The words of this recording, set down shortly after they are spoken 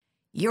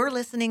You're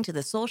listening to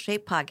the Soul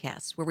Shape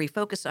Podcast, where we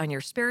focus on your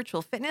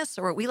spiritual fitness,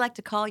 or what we like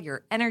to call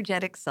your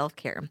energetic self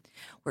care.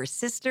 We're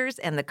sisters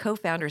and the co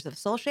founders of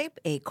Soul Shape,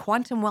 a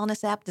quantum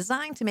wellness app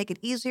designed to make it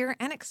easier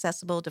and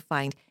accessible to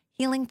find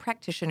healing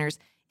practitioners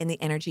in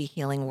the energy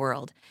healing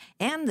world,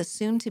 and the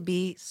soon to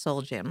be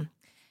Soul Gym.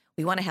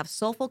 We want to have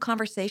soulful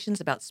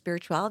conversations about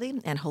spirituality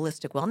and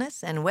holistic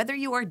wellness. And whether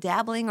you are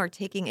dabbling or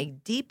taking a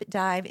deep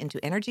dive into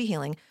energy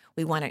healing,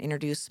 we want to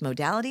introduce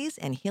modalities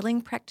and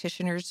healing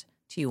practitioners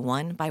to you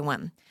one by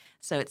one.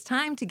 So it's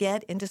time to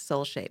get into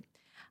Soul Shape.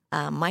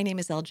 My name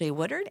is LJ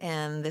Woodard,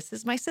 and this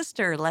is my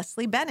sister,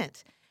 Leslie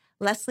Bennett.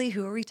 Leslie,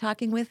 who are we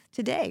talking with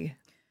today?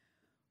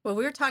 Well,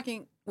 we're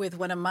talking with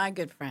one of my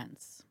good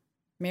friends,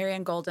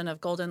 Marianne Golden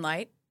of Golden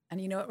Light. And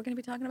you know what we're going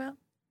to be talking about?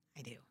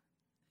 I do.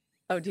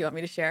 Oh, do you want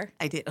me to share?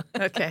 I do.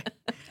 Okay.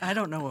 I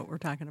don't know what we're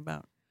talking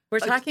about. We're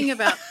talking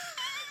about.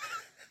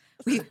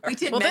 We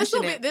did Well,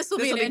 mention it. this will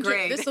be an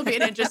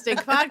interesting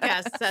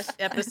podcast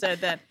episode.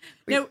 Then,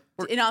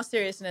 in all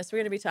seriousness, we're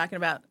going to be talking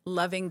about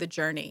loving the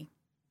journey.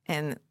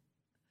 And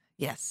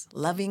yes,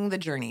 loving the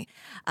journey.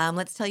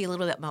 Let's tell you a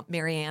little bit about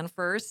Marianne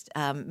first.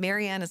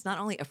 Marianne is not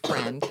only a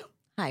friend.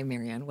 Hi,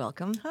 Marianne.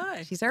 Welcome.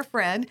 Hi. She's our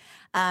friend.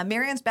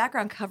 Marianne's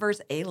background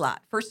covers a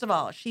lot. First of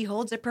all, she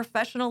holds a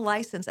professional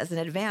license as an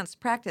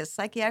advanced practice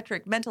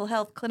psychiatric mental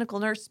health clinical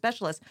nurse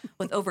specialist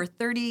with over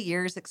 30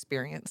 years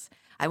experience.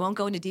 I won't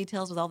go into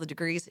details with all the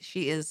degrees.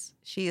 She is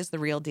the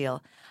real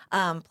deal.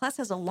 Plus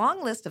has a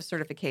long list of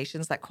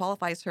certifications that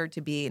qualifies her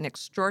to be an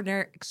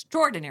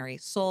extraordinary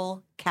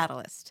soul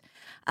catalyst.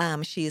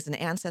 She is an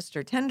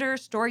ancestor tender,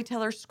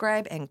 storyteller,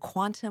 scribe, and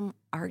quantum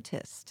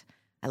artist.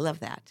 I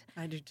love that.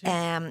 I do too.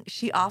 And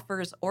she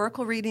offers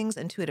oracle readings,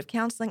 intuitive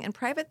counseling, and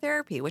private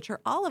therapy, which are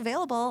all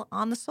available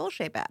on the Soul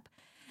Shape app.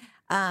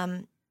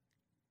 And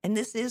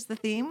this is the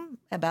theme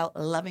about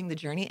loving the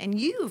journey. And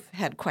you've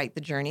had quite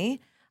the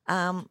journey.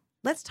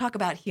 Let's talk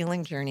about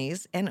healing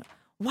journeys. And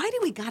why do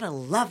we gotta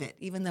love it,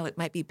 even though it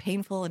might be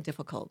painful and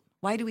difficult?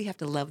 Why do we have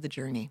to love the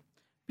journey?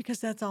 Because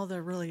that's all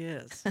there really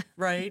is,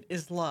 right?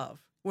 Is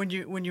love. When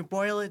you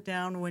boil it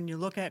down, when you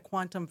look at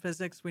quantum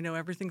physics, we know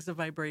everything's a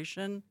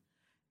vibration.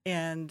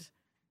 And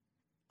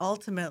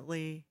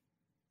ultimately,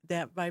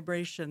 that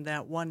vibration,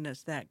 that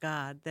oneness, that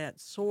God, that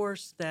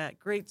source, that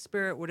great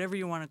spirit, whatever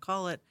you want to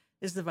call it,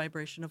 is the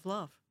vibration of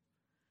love.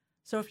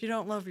 So if you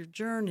don't love your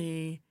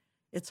journey,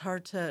 it's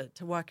hard to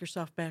walk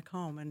yourself back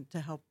home and to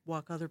help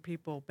walk other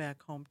people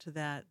back home to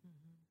that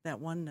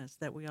oneness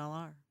that we all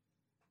are.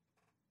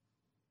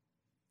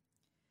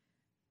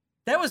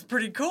 That was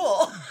pretty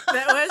cool.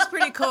 That was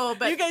pretty cool.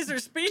 But you guys are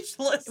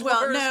speechless.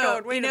 Well, Laura's no,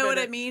 going, "Wait you a know what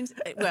minute." it means?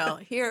 Well,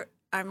 here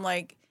I'm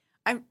like,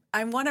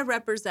 I want to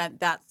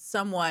represent that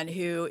someone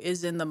who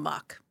is in the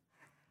muck.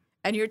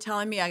 And you're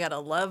telling me I got to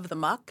love the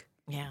muck?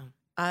 Yeah.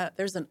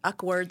 There's an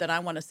uck word that I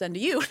want to send to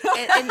you. Well,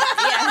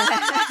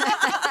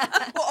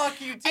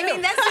 uck you too. I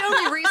mean, that's the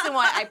only reason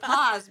why I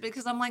paused,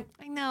 because I'm like,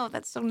 I know,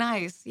 that's so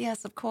nice.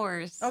 Yes, of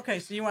course. Okay,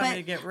 so you want me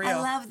to get real. I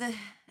love the.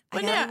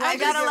 But I no,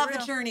 gotta I love get the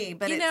real. journey,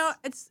 but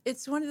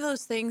it's one of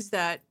those things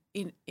that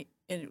and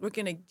we're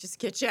gonna just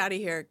get you out of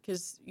here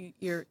because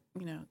you're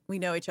we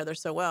know each other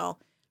so well.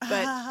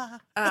 But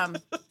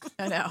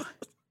I know.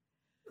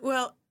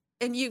 Well,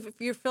 and you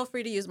feel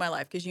free to use my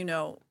life because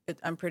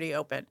I'm pretty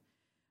open.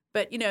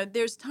 But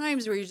there's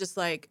times where you're just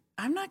like,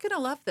 I'm not gonna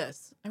love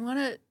this. I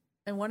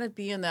want to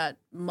be in that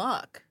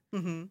muck.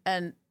 Mm-hmm.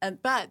 And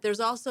but there's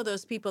also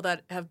those people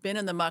that have been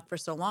in the muck for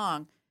so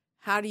long.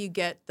 How do you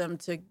get them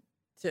to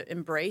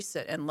embrace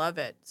it and love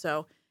it?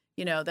 So,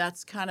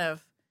 that's kind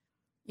of,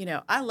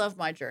 I love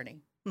my journey.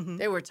 Mm-hmm.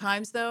 There were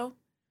times though,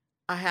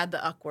 I had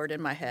the uck word in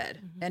my head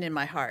and in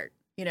my heart,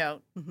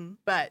 Mm-hmm.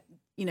 but,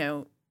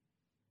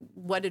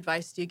 what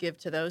advice do you give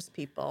to those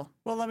people?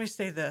 Well, let me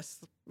say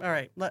this. All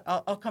right,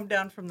 I'll come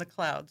down from the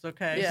clouds,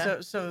 okay?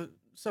 Yeah. So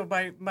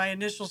my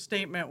initial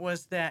statement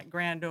was that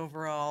grand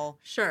overall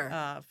Sure.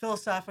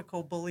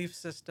 philosophical belief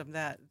system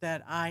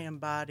that I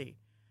embody.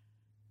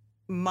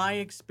 My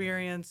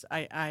experience,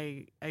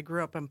 I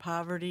grew up in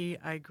poverty.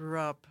 I grew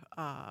up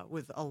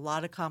with a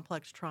lot of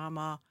complex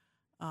trauma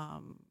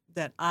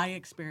that I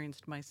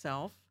experienced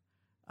myself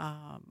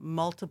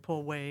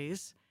multiple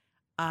ways.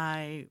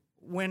 I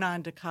went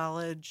on to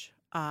college.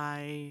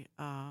 I,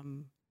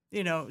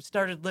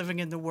 started living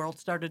in the world,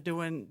 started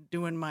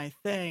doing my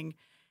thing.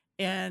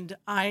 And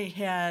I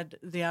had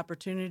the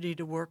opportunity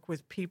to work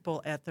with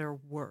people at their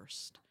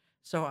worst.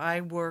 So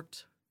I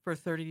worked for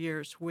 30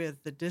 years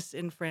with the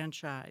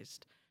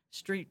disenfranchised,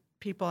 street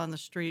people on the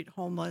street,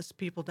 homeless,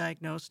 people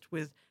diagnosed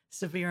with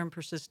severe and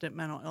persistent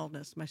mental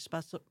illness. My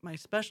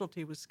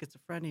specialty was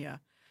schizophrenia.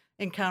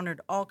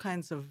 Encountered all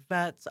kinds of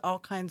vets, all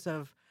kinds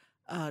of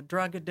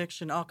drug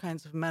addiction, all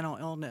kinds of mental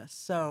illness.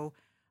 So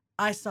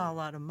I saw a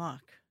lot of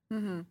muck.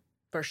 Mm-hmm.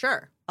 For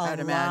sure. A I'd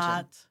imagine.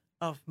 lot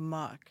of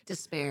muck.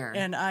 despair.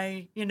 And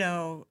I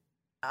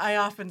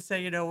often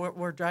say,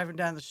 we're driving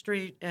down the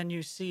street and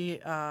you see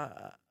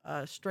a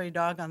stray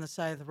dog on the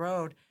side of the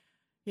road.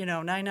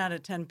 9 out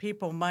of 10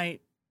 people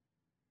might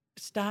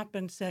stop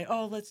and say,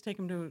 "Oh, let's take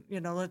him to,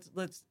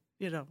 let's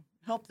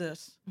help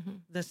this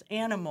Mhm. this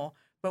animal,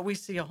 but we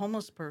see a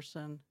homeless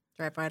person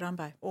Drive right on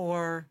by.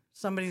 or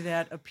somebody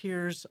that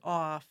appears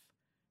off,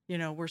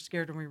 we're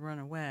scared and we run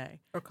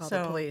away. Or call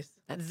the police.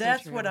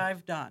 That's so what true.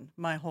 I've done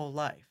my whole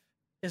life,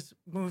 is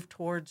move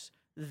towards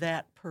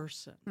that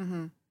person.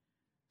 Mm-hmm.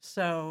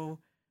 So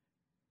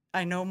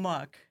I know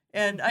muck.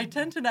 And I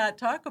tend to not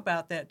talk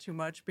about that too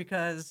much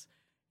because,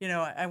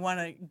 I want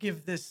to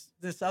give this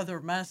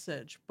other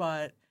message,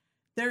 but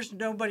there's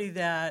nobody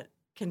that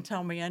can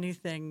tell me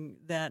anything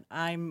that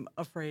I'm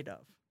afraid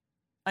of.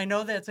 I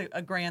know that's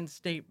a grand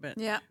statement,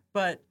 Yeah.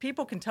 but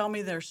people can tell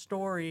me their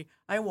story.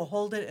 I will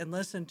hold it and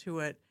listen to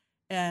it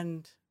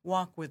and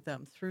walk with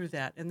them through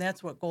that. And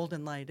that's what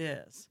Golden Light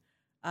is.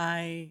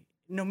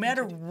 No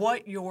matter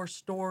what your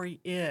story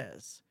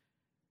is,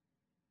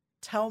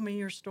 tell me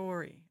your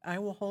story. I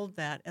will hold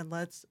that and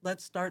let's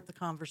start the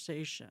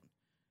conversation.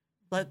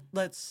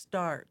 Let's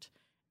start.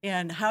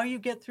 And how you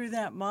get through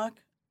that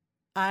muck,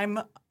 I'm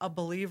a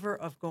believer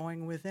of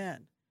going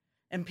within.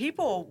 And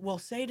people will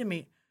say to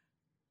me,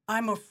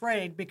 I'm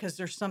afraid because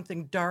there's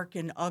something dark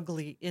and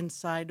ugly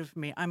inside of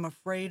me. I'm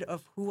afraid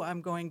of who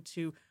I'm going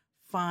to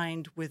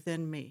find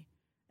within me.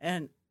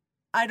 And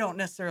I don't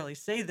necessarily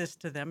say this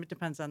to them. It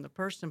depends on the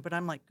person, but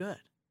I'm like, good.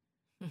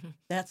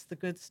 That's the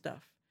good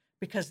stuff.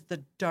 Because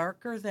the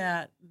darker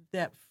that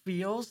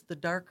feels, the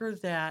darker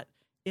that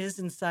is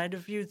inside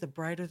of you, the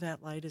brighter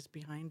that light is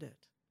behind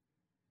it.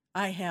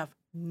 I have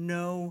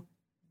no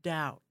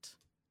doubt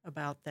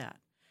about that.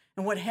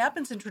 And what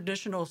happens in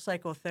traditional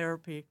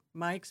psychotherapy,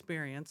 my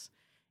experience,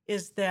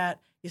 is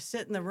that you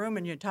sit in the room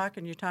and you talk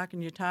and you talk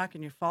and you talk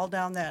and you fall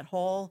down that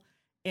hole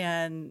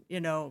and,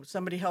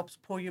 somebody helps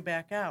pull you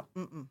back out.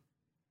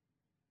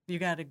 You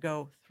got to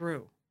go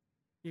through.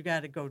 You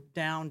got to go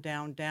down,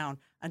 down, down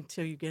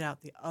until you get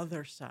out the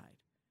other side.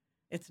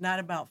 It's not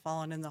about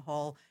falling in the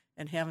hole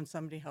and having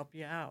somebody help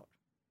you out,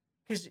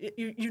 because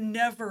you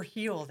never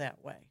heal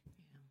that way.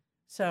 Yeah.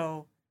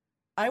 So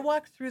I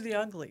walk through the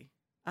ugly.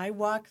 I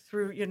walk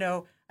through,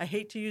 I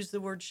hate to use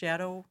the word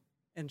shadow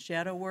and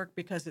shadow work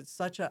because it's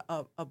such a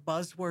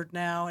buzzword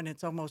now and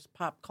it's almost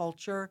pop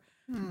culture.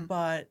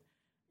 But,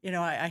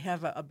 I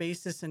have a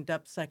basis in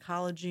depth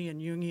psychology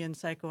and Jungian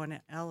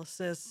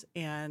psychoanalysis,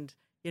 and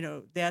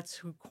that's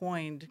who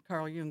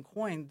Carl Jung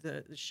coined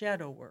the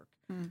shadow work.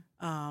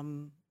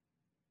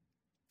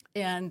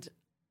 And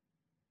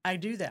I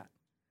do that.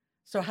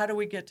 So how do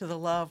we get to the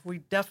love? We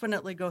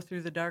definitely go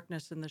through the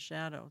darkness and the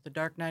shadow, the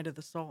dark night of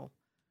the soul.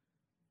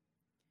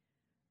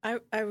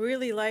 I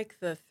really like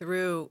the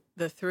through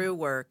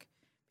work,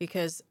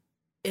 because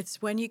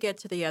it's when you get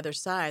to the other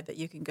side that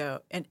you can go.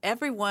 And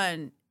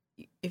everyone,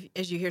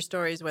 as you hear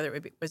stories, whether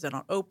it was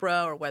on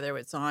Oprah or whether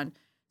it's on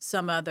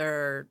some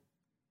other,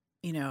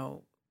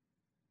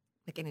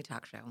 like any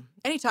talk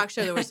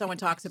show where someone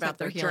talks about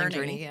their healing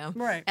journey, yeah.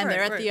 Right, and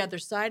they're at right. the other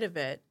side of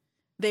it,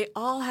 they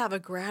all have a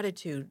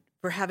gratitude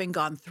for having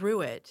gone through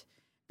it,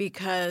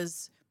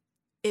 because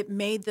it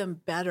made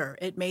them better.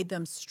 It made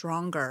them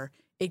stronger.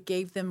 It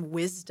gave them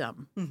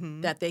wisdom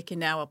that they can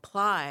now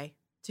apply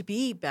to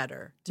be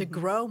better, to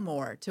grow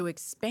more, to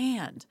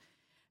expand.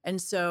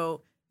 And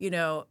so,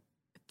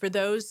 for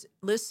those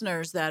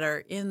listeners that are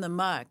in the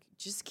muck,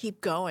 just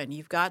keep going.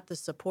 You've got the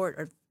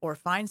support, or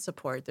find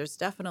support. There's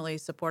definitely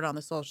support on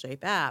the Soul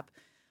Shape app,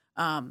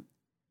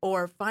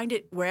 or find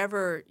it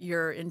wherever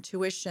your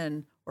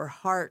intuition or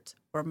heart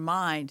or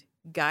mind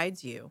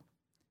guides you.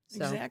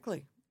 So,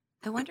 Exactly.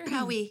 I wonder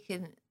how we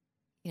can,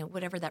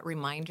 whatever that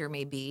reminder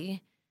may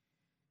be,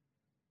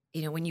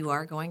 when you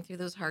are going through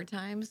those hard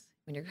times,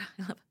 when you're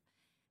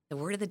the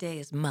word of the day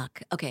is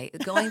muck. Okay,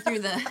 going through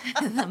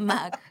the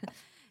muck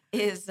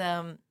is,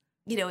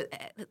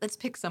 let's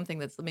pick something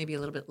that's maybe a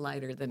little bit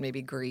lighter than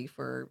maybe grief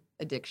or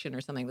addiction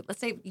or something. But let's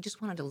say you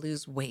just wanted to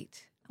lose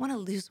weight. I want to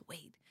lose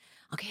weight.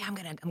 Okay, I'm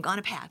on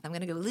a path. I'm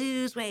gonna go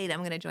lose weight.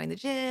 I'm gonna join the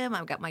gym.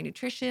 I've got my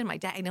nutrition, my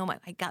diet.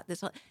 I got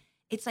this.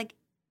 It's like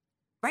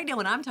right now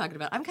what I'm talking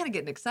about, I'm kind of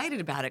getting excited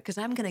about it because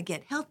I'm going to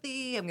get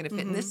healthy. I'm going to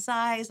fit in this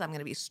size. I'm going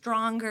to be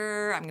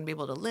stronger. I'm going to be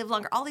able to live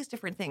longer, all these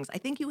different things. I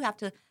think you have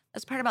to,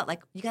 that's part about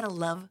you got to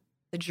love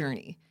the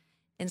journey.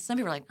 And some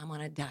people are like, I'm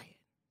on a diet.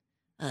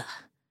 Ugh,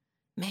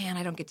 man,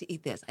 I don't get to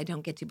eat this. I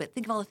don't get to, but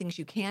think of all the things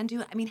you can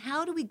do. I mean,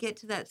 how do we get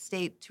to that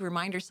state to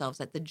remind ourselves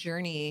that the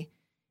journey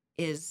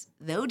is,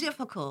 though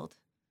difficult,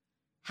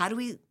 how do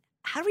we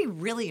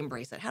really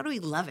embrace it? How do we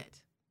love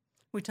it?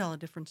 We tell a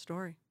different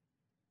story.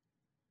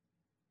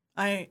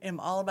 I am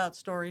all about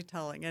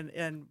storytelling.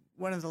 And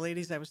one of the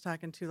ladies I was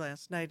talking to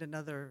last night,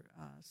 another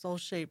Soul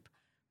Shape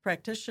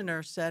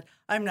practitioner, said,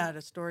 I'm not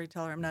a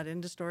storyteller. I'm not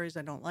into stories.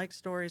 I don't like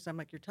stories. I'm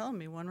like, you're telling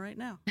me one right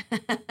now.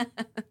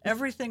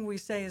 Everything we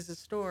say is a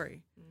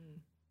story.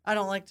 I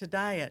don't like to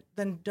diet.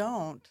 Then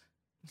don't.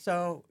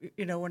 So,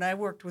 when I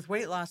worked with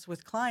weight loss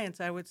with clients,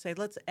 I would say,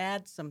 let's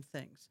add some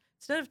things.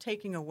 Instead of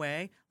taking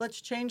away, let's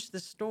change the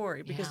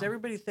story, because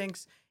everybody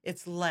thinks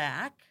it's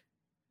lack.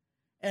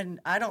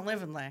 And I don't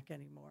live in lack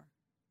anymore,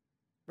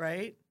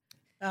 right?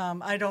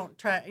 I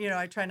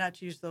try not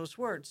to use those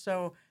words.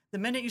 So the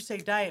minute you say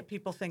diet,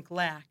 people think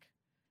lack.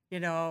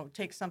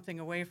 take something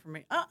away from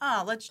me.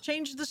 Let's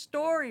change the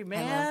story,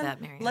 man. I love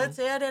that, Marianne. Let's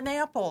add an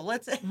apple.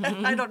 Let's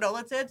I don't know.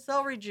 Let's add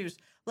celery juice.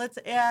 Let's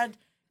add,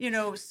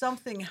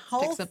 something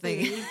healthy. Pick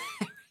something.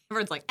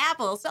 Everyone's like,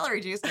 apple,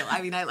 celery juice. No,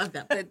 I mean, I love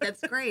that. But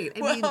that's great.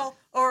 I mean,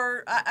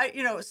 or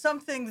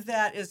something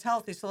that is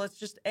healthy. So let's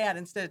just add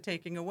instead of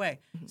taking away.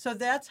 So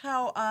that's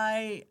how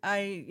I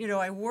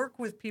work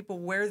with people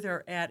where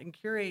they're at and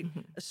curate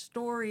a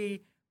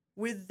story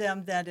with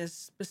them that is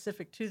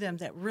specific to them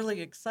that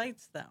really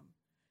excites them.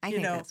 I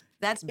think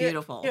that's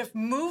beautiful. If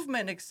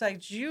movement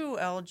excites you,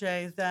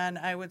 LJ, then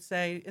I would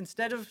say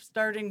instead of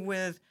starting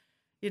with,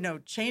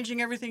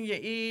 changing everything you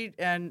eat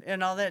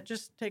and all that,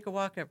 just take a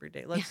walk every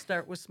day. Let's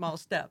start with small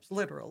steps,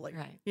 literally,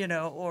 right.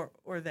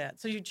 Or that.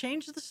 So you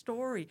change the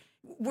story.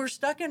 We're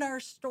stuck in our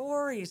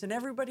stories and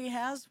everybody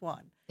has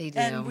one. They do.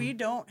 And we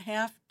don't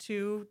have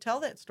to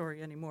tell that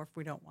story anymore if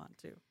we don't want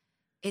to.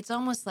 It's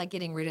almost like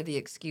getting rid of the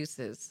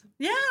excuses.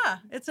 Yeah,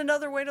 it's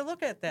another way to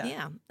look at that.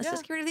 Yeah, let's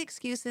just get rid of the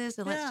excuses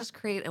and let's just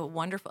create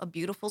a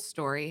beautiful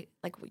story.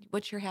 Like,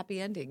 what's your happy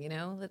ending?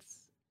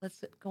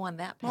 Let's go on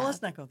that path. Well,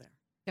 let's not go there.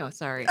 No,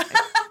 sorry.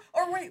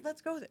 Or wait,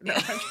 let's go there. No.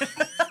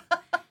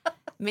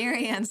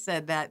 Marianne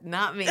said that,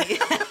 not me.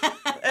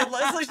 And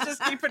Leslie's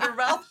just keeping her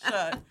mouth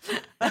shut.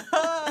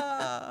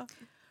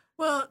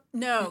 Well,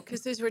 no,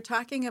 because as we're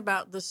talking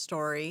about the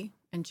story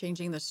and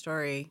changing the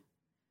story,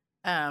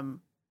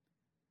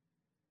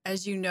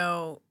 as you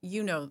know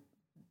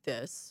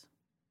this.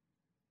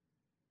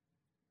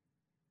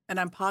 And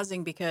I'm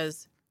pausing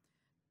because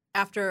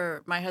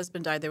after my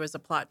husband died, there was a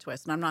plot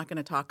twist. And I'm not going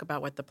to talk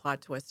about what the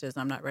plot twist is.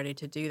 I'm not ready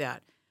to do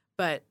that.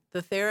 But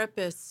the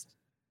therapist,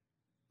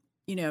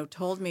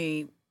 told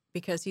me,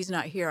 because he's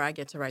not here, I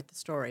get to write the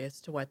story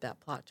as to what that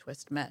plot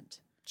twist meant.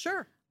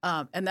 Sure.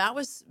 And that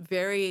was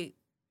very...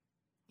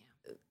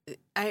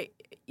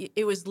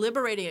 It was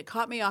liberating. It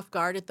caught me off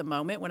guard at the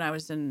moment when I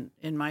was in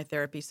my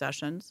therapy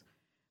sessions.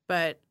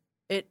 But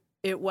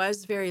it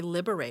was very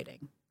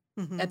liberating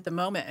at the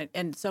moment,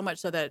 and so much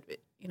so that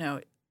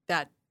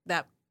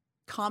that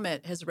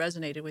comment has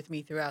resonated with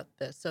me throughout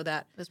this. So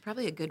that it was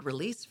probably a good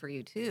release for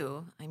you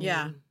too. I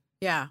mean,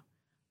 yeah.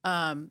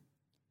 And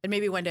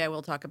maybe one day I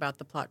will talk about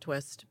the plot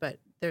twist. But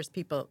there's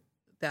people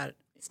that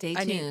stay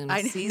tuned.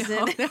 I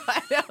Season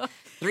I know.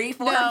 3,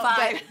 4, and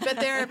 5. But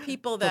there are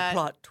people that the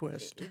plot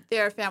twist.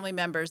 There are family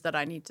members that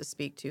I need to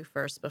speak to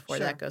first before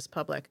that goes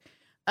public.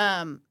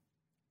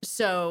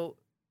 So.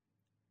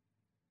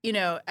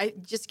 I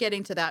just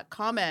getting to that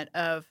comment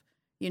of,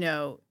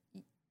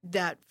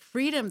 that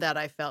freedom that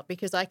I felt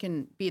because I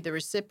can be the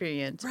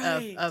recipient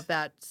of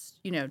that,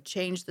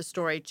 change the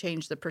story,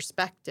 change the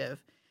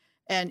perspective.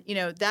 And,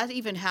 that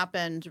even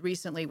happened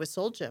recently with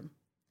Soul Gym.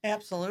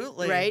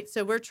 Absolutely. Right.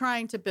 So we're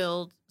trying to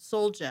build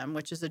Soul Gym,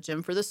 which is a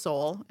gym for the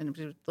soul. And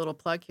a little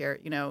plug here,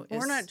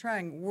 we're not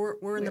trying.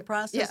 We're in the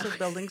process of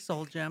building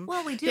Soul Gym.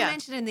 Well, we do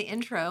mention in the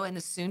intro and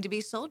the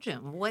soon-to-be Soul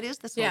Gym. What is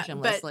the Soul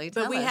Gym, Leslie?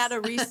 But Tell we us. had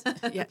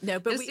a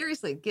but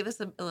seriously, give us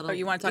a little. Oh,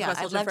 you want to talk about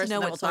Soul Gym I'd love first? to know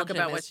and then what we'll talk Soul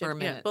about Gym what is for a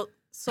minute. Well,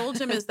 Soul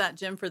Gym is that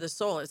gym for the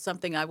soul. It's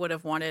something I would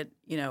have wanted,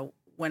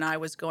 when I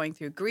was going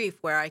through grief,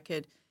 where I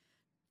could,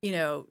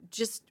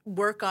 just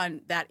work on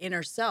that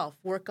inner self,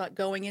 work on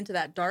going into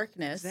that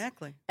darkness,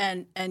 exactly,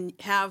 and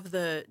have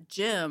the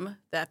gym,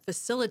 that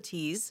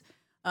facilities,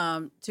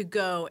 to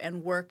go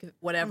and work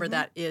whatever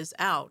that is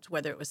out,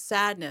 whether it was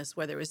sadness,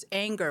 whether it was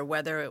anger,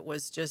 whether it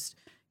was just,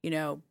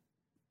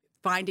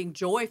 finding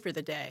joy for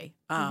the day.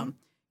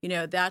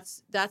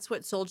 That's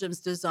what Soul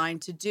Gym's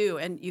designed to do.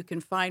 And you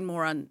can find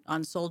more on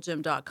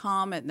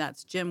soulgym.com, and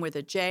that's Gym with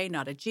a J,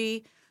 not a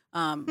G.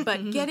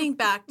 But getting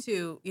back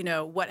to,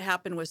 what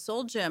happened with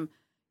Soul Gym,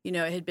 it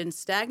had been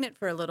stagnant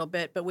for a little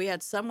bit, but we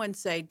had someone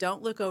say,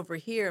 don't look over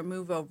here,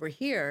 move over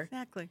here.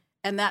 Exactly.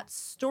 And that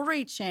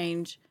story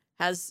change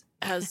has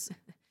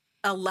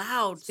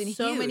allowed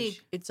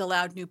it's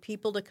allowed new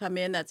people to come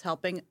in that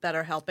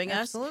are helping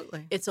us.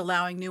 Absolutely. It's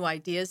allowing new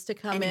ideas to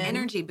come in. An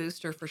energy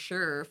booster for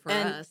sure for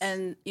us.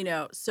 And,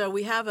 so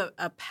we have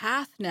a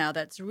path now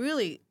that's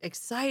really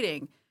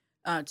exciting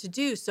to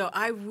do. So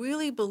I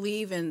really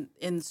believe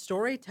in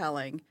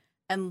storytelling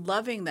and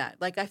loving that.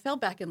 Like I fell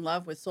back in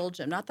love with Soul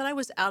Gym. Not that I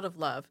was out of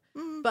love,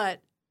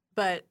 but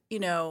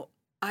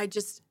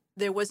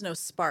there was no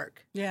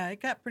spark. Yeah,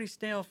 it got pretty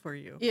stale for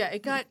you. Yeah,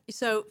 it got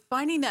so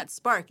finding that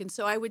spark. And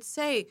so I would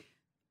say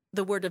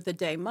the word of the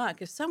day,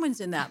 muck. If someone's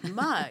in that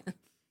muck,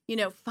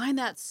 find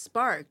that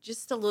spark.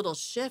 Just a little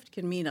shift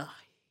can mean a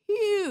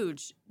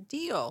huge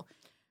deal.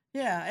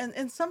 Yeah,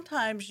 and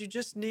sometimes you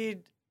just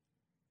need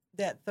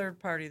that third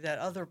party, that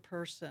other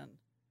person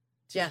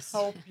to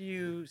help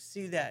you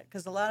see that.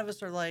 Because a lot of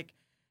us are like,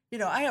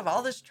 I have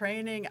all this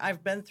training.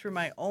 I've been through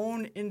my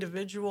own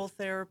individual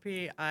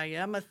therapy. I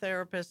am a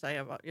therapist. I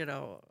have,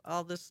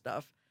 all this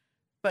stuff.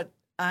 But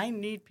I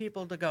need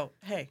people to go,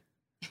 hey,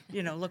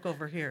 look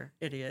over here,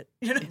 idiot.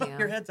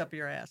 Your head's up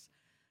your ass.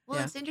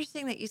 Well, it's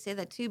interesting that you say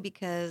that too,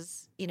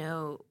 because,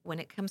 when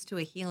it comes to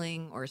a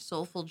healing or a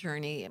soulful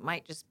journey, it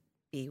might just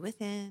be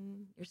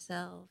within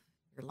yourself.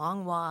 Your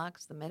long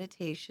walks, the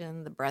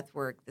meditation, the breath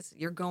work,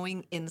 you're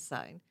going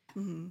inside.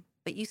 Mm-hmm.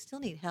 but you still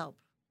need help.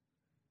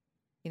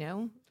 You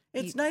know,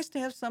 It's nice to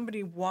have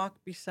somebody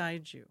walk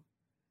beside you.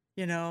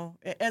 You know,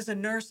 as a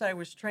nurse, I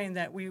was trained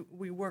that we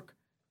work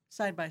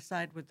side by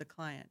side with the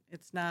client.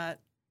 It's not,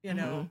 you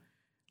know,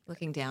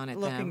 looking down at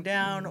looking them.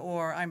 down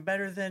or I'm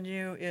better than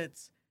you.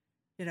 It's,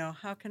 you know,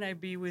 how can I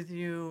be with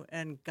you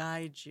and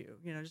guide you?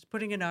 You know, just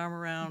putting an arm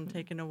around,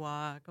 taking a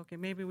walk. Okay,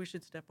 maybe we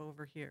should step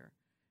over here.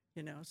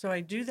 You know, so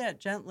I do that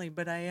gently,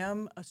 but I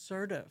am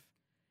assertive.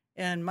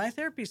 And my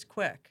therapy's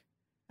quick.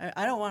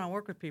 I don't want to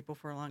work with people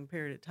for a long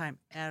period of time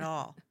at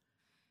all.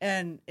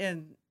 and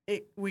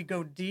we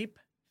go deep,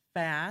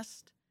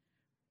 fast.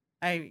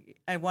 I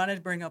wanted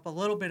to bring up a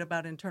little bit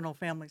about internal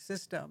family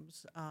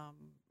systems.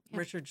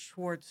 Richard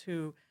Schwartz,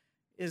 who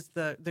is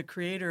the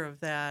creator of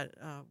that,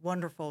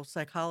 wonderful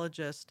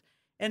psychologist.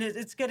 And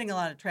it's getting a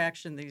lot of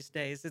traction these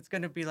days. It's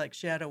going to be like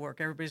shadow work.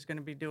 Everybody's going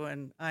to be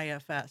doing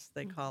IFS,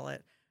 they call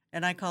it.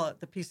 And I call it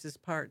the pieces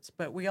parts.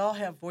 But we all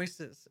have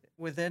voices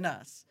within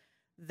us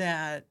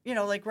that, you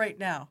know, like right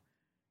now,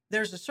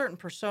 there's a certain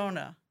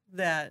persona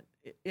that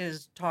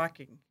is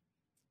talking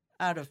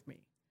out of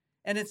me.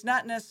 And it's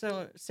not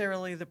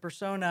necessarily the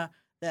persona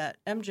that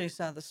MJ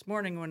saw this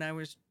morning when I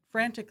was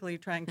frantically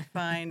trying to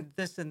find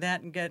this and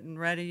that and getting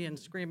ready and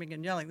screaming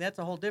and yelling. That's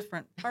a whole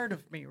different part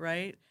of me,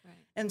 right?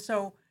 And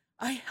so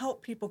I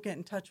help people get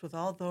in touch with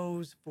all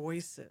those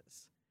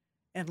voices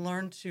and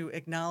learn to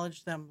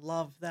acknowledge them,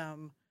 love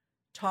them,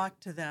 talk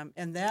to them.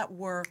 And that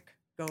work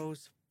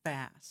goes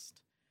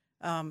fast.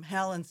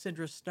 Hal and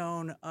Sidra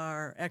Stone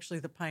are actually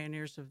the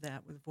pioneers of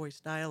that with voice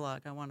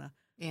dialogue. I want to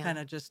kind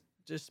of just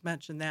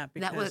mention that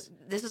because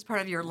this is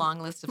part of your long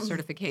list of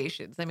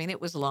certifications. I mean,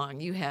 it was long.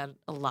 You had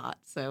a lot.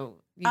 So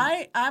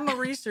I'm a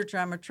researcher.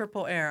 I'm a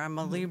triple air. I'm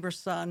a Libra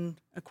Sun,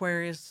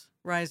 Aquarius,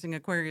 rising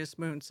Aquarius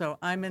moon. So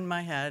I'm in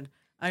my head.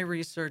 I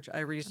research.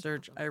 I'm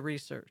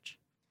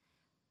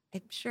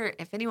sure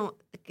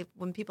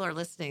when people are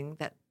listening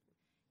that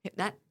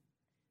not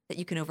that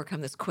you can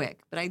overcome this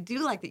quick, but I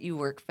do like that you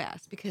work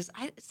fast because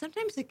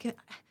sometimes it can.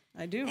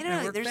 I do. I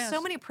know there's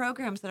so many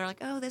programs that are like,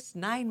 oh, this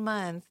 9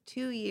 month,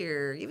 2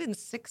 year, even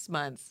 6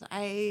 months.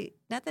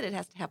 Not that it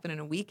has to happen in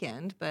a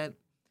weekend, but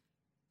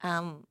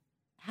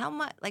how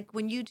much? Like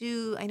when you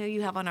do, I know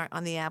you have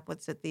on the app.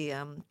 What's it? The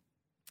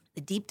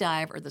deep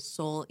dive or the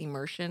soul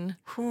immersion.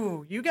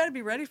 Whew, you got to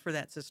be ready for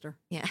that, sister.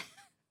 Yeah,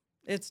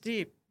 it's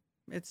deep.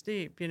 It's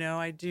deep. You know,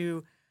 I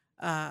do.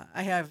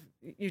 I have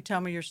you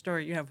tell me your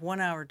story. You have 1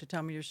 hour to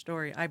tell me your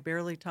story. I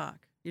barely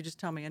talk. You just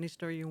tell me any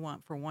story you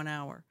want for 1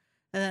 hour.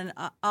 And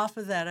then off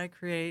of that, I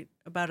create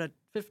about a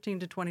 15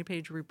 to 20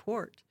 page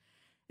report.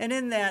 And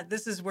in that,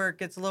 this is where it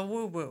gets a little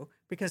woo-woo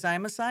because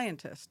I'm a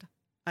scientist.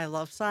 I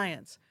love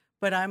science,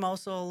 but I'm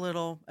also a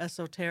little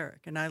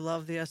esoteric. And I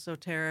love the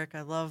esoteric.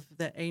 I love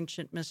the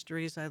ancient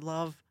mysteries. I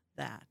love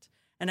that.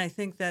 And I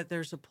think that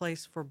there's a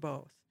place for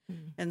both.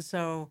 And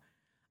so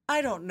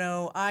I don't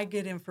know. I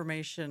get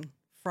information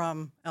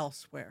from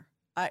elsewhere.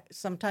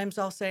 Sometimes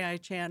I'll say I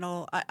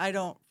channel. I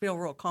don't feel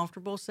real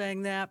comfortable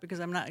saying that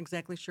because I'm not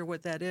exactly sure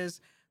what that is.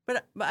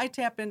 But I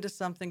tap into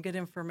something, get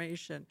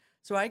information.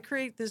 So I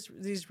create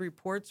these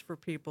reports for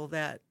people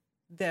that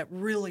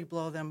really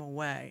blow them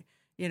away.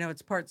 You know,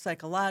 it's part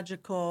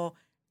psychological,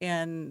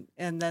 and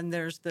then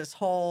there's this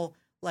whole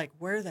like,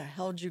 where the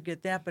hell did you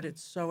get that? But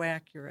it's so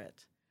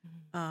accurate.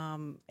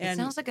 And it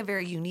sounds like a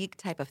very unique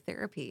type of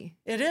therapy.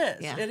 It is.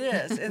 Yeah. It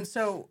is. And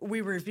so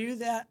we review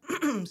that.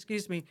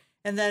 Excuse me.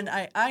 And then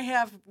I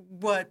have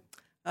what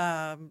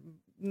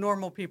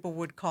normal people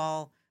would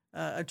call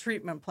a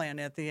treatment plan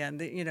at the end.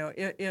 You know,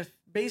 if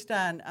based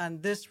on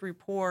this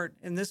report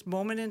in this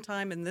moment in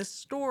time in this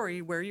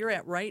story where you're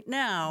at right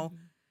now,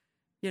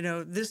 you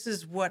know, this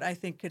is what I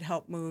think could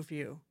help move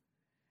you.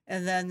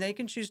 And then they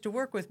can choose to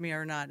work with me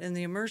or not. In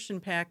the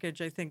immersion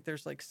package, I think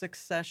there's like 6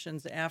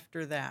 sessions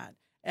after that.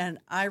 And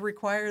I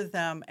require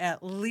them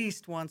at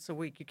least once a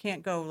week. You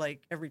can't go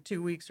like every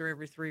 2 weeks or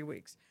every 3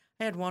 weeks.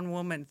 I had one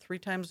woman 3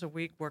 times a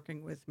week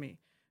working with me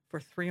for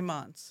 3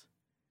 months,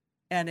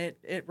 and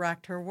it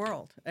rocked her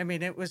world. I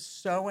mean, it was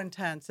so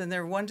intense, and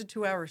they're 1 to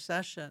 2 hour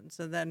sessions,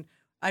 and then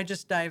I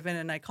just dive in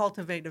and I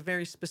cultivate a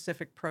very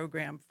specific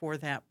program for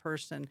that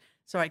person.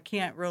 So I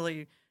can't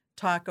really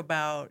talk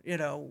about, you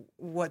know,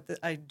 what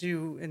I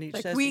do in each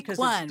session. Week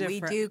 1,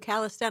 we do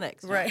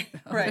calisthenics. Right.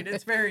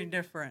 It's very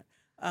different.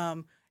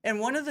 And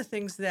one of the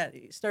things that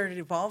started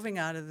evolving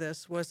out of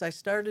this was I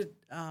started,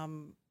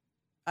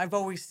 I've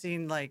always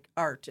seen like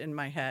art in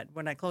my head.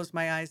 When I close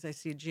my eyes, I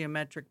see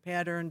geometric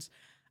patterns.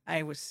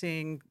 I was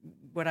seeing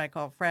what I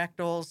call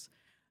fractals.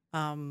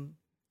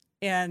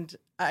 And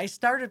I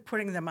started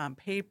putting them on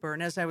paper.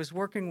 And as I was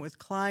working with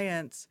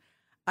clients,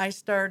 I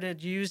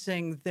started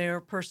using their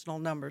personal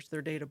numbers,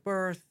 their date of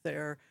birth,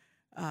 their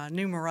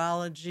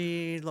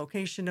numerology,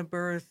 location of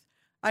birth.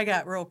 I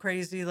got real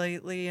crazy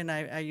lately, and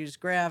I use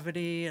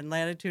gravity and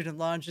latitude and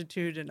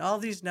longitude and all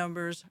these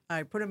numbers.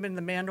 I put them in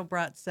the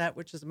Mandelbrot set,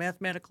 which is a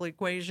mathematical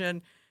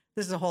equation.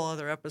 This is a whole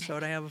other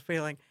episode, I have a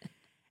feeling.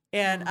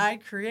 And I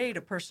create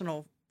a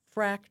personal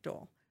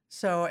fractal.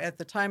 So at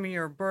the time of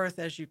your birth,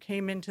 as you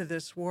came into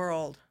this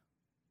world,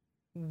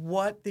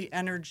 what the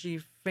energy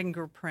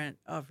fingerprint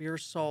of your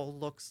soul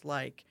looks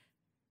like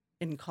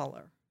in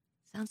color.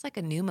 Sounds like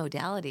a new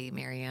modality,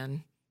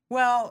 Marianne.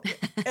 Well,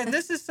 and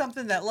this is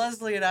something that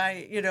Leslie and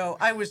I,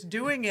 I was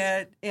doing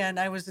it, and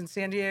I was in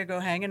San Diego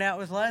hanging out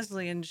with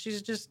Leslie, and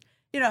she's just,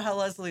 how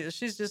Leslie is.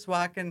 She's just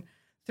walking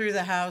through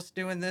the house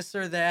doing this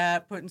or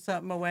that, putting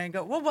something away, and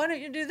go, well, why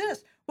don't you do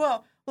this?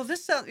 Well,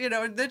 this sounds,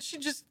 and then she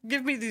just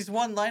give me these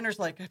one-liners,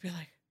 like, I'd be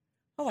like,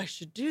 oh, I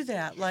should do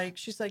that. Like,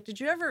 she's like, did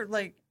you ever,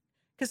 like,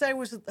 because I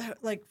was,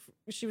 like,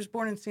 she was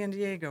born in San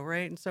Diego,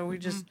 right? And so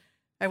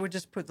I would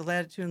just put the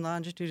latitude and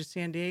longitude of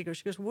San Diego.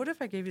 She goes, what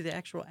if I gave you the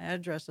actual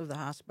address of the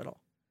hospital?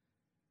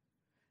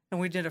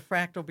 And we did a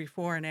fractal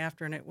before and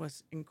after, and it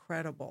was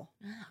incredible.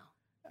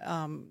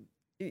 Wow.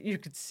 You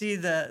could see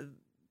the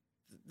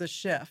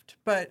shift,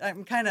 but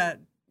I'm kind of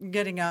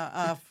getting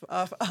off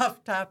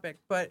topic.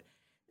 But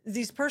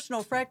these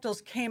personal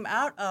fractals came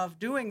out of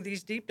doing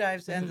these deep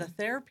dives and the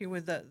therapy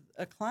with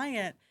a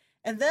client.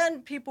 And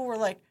then people were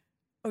like,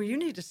 oh, you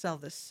need to sell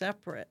this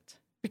separate.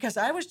 Because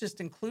I was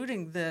just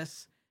including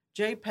this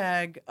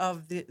JPEG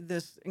of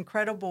this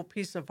incredible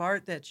piece of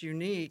art that's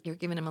unique. You're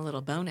giving them a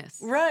little bonus.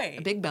 Right.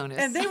 A big bonus.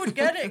 And they would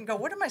get it and go,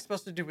 what am I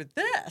supposed to do with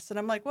this? And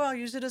I'm like, well,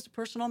 use it as a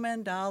personal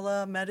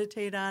mandala,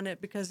 meditate on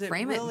it, because it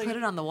Frame really... it and put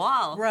it on the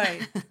wall.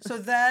 Right. So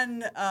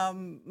then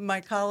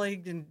my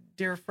colleague and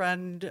dear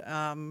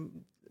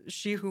friend,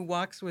 she who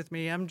walks with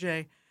me,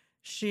 MJ,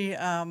 she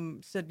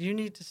said, you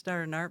need to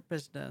start an art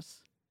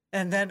business.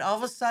 And then all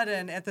of a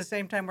sudden, at the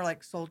same time, we're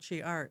like,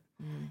 Solchi Art.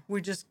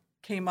 We just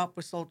came up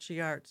with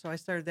Solchi Art. So I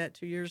started that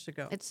 2 years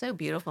ago. It's so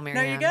beautiful,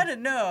 Marianne. Now, you got to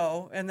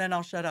know, and then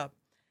I'll shut up,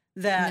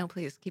 that no,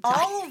 please, keep talking.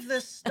 all of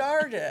this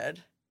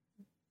started,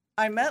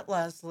 I met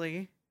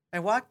Leslie. I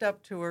walked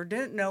up to her,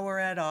 didn't know her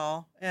at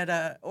all, at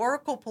a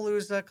Oracle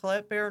Palooza,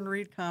 Colette Baron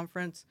Reed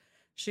conference.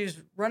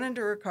 She's running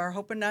to her car,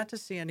 hoping not to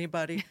see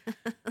anybody.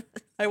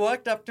 I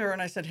walked up to her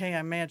and I said, hey,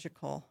 I'm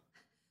magical.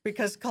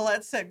 Because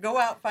Colette said, go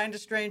out, find a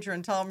stranger,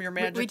 and tell them you're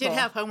magical. We did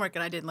have homework,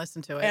 and I didn't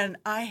listen to it. And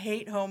I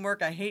hate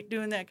homework. I hate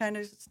doing that kind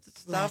of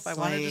stuff. Leslie. I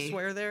wanted to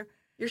swear there.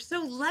 You're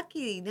so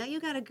lucky. Now you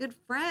got a good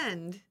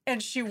friend.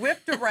 And she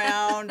whipped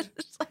around.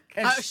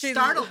 And she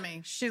startled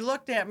me. She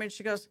looked at me and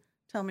she goes,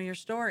 tell me your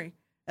story.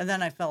 And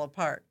then I fell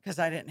apart because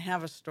I didn't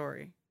have a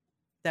story.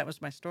 That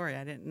was my story.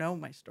 I didn't know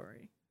my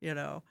story,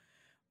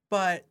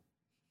 But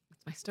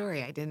It's my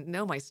story. I didn't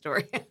know my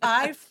story.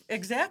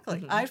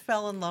 Exactly. I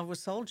fell in love with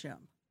Soul Gym.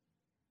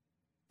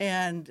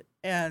 And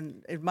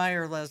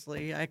admire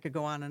Leslie. I could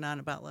go on and on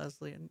about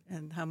Leslie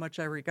and how much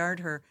I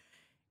regard her.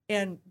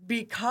 And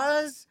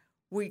because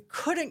we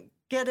couldn't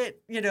get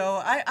it,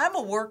 I'm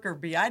a worker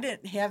bee. I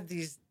didn't have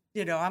these,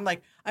 I'm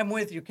like, I'm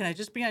with you. Can I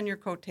just be on your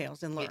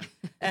coattails and learn?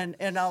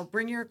 And I'll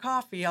bring your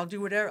coffee. I'll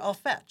do whatever. I'll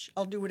fetch.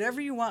 I'll do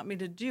whatever you want me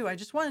to do. I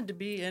just wanted to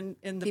be in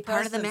the be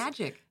part of the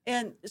magic.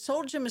 And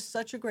Soul Gym is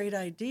such a great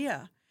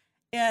idea.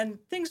 And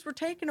things were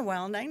taking a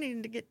while, and I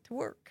needed to get to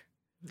work.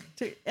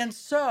 And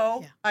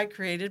so I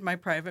created my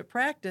private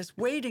practice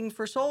waiting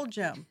for Soul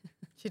Gym.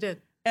 She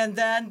did. And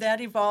then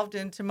that evolved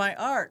into my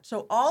art.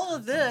 So all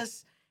of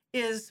this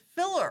is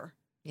filler.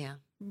 Yeah.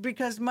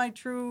 Because my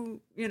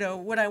true,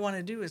 what I want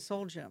to do is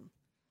Soul Gym.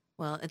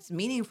 Well, it's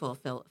meaningful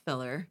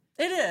filler.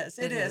 It is.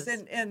 It is.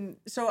 And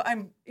so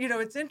I'm,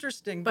 it's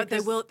interesting. But they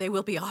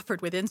will be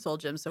offered within Soul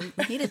Gym, so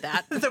we needed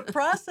that. The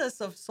process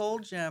of Soul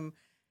Gym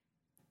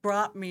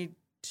brought me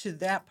to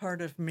that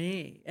part of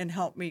me and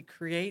helped me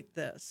create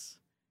this.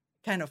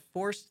 Kind of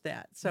forced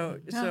that.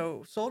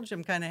 So Soul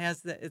Gym kind of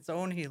has its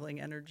own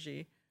healing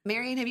energy.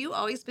 Marianne, have you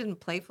always been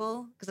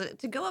playful? Because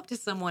to go up to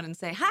someone and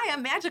say, hi,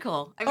 I'm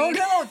magical. I mean... Oh,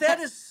 no, that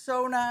is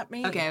so not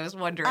me. Okay, I was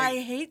wondering. I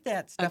hate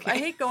that stuff. Okay. I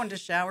hate going to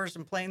showers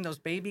and playing those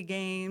baby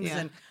games.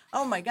 And,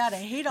 oh, my God, I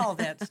hate all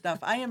that stuff.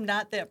 I am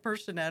not that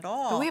person at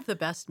all. But we have the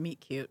best meet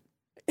cute.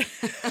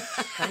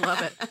 I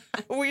love it.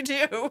 We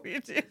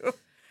do.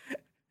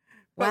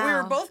 But we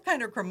were both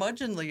kind of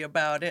curmudgeonly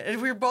about it.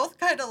 And we were both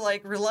kind of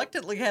like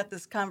reluctantly had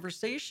this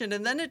conversation.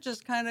 And then it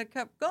just kind of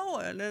kept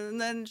going. And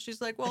then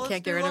she's like, well,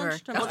 let's do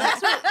lunch tomorrow. Well,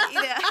 that's what,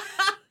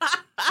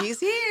 she's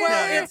here.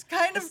 Well, it's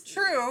kind of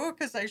true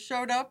because I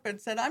showed up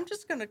and said, I'm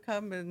just going to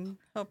come and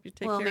help you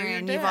take care Marianne, of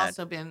your dad. You've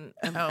also been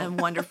a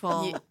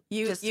wonderful,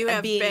 you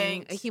have being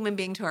banked. A human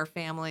being to our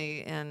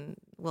family. And,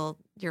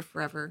 you're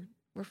forever...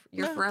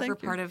 You're forever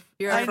part of.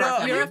 You're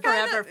a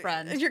forever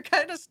friend. You're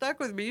kind of stuck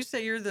with me. You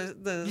say you're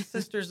the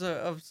sisters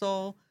of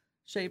Soul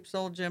Shape,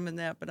 Soul Gym, and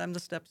that, but I'm the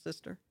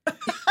stepsister.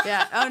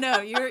 Yeah. Oh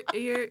no,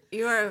 you're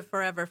a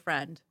forever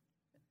friend.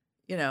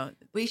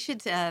 We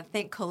should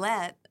thank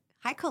Colette.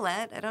 Hi,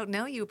 Colette. I don't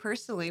know you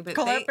personally, but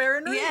Colette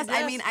Baron Reed. Yes,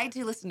 I mean I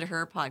do listen to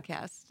her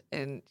podcast,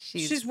 and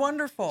she's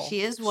wonderful.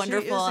 She is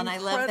wonderful, she is and I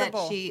love that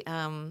incredible. she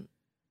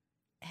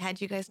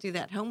had you guys do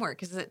that homework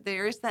because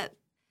there is that.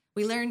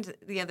 We learned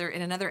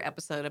in another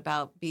episode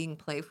about being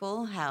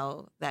playful,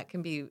 how that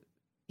can be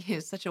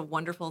such a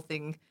wonderful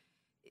thing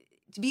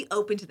to be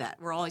open to that.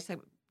 We're always like,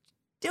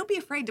 don't be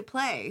afraid to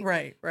play.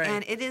 Right.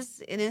 And it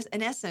is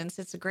in essence,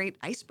 it's a great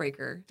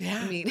icebreaker.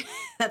 Yeah. I mean,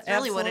 that's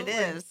really what it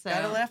Absolutely. is. So.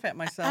 Gotta laugh at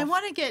myself. I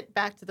want to get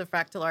back to the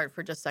fractal art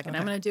for just a second.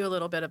 I'm Okay. going to do a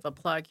little bit of a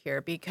plug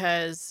here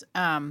because,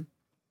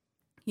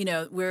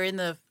 we're in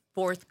the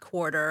fourth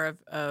quarter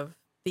of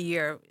the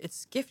year.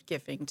 It's gift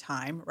giving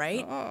time,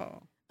 right?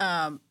 Oh,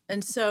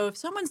 And so if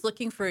someone's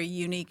looking for a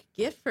unique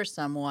gift for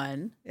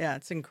someone, yeah,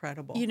 it's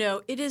incredible.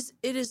 it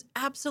is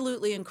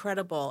absolutely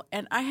incredible.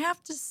 And I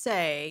have to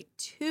say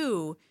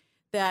too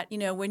that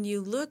when you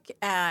look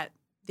at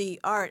the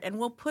art, and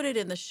we'll put it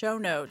in the show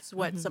notes.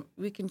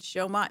 We can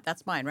show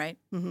that's mine, right?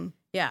 Mm-hmm.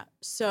 Yeah.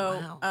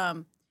 So,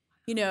 Wow.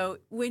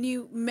 when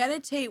you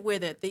meditate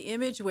with it, the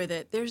image with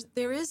it,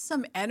 there is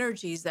some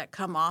energies that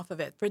come off of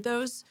it. For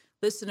those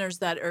listeners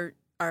that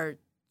are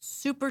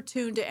super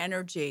tuned to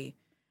energy,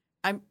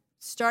 I'm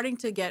starting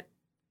to get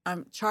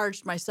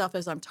charged myself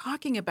as I'm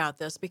talking about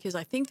this because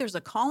I think there's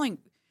a calling.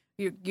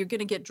 You're going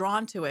to get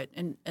drawn to it,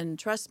 and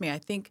trust me, I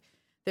think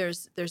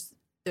there's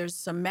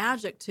some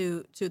magic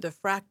to the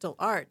fractal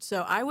art.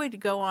 So I would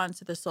go on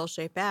to the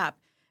SoulShape app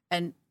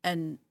and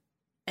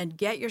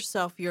get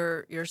yourself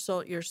your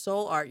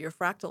soul art, your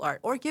fractal art,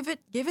 or give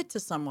it to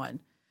someone,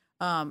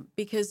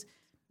 because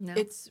No.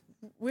 it's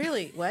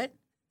really what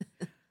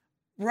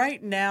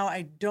Right now,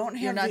 I don't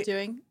have. you're not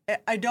doing.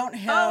 I don't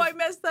have. Oh, I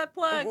missed that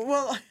plug.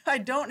 Well, I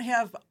don't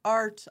have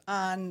art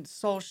on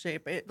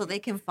SoulShape. Well, they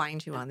can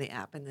find you on the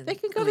app, and then They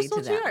can go to lead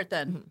Soul that. Art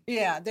then.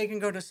 Yeah, they can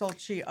go to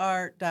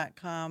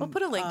soulchiart.com. We'll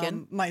put a link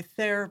in. My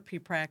therapy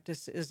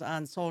practice is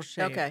on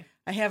SoulShape. Okay.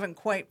 I haven't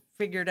quite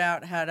figured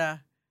out how to.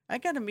 I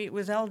got to meet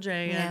with LJ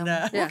and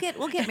Yeah. Yeah.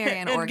 We'll get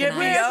Marianne and get organized. me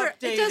Wherever,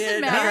 updated. it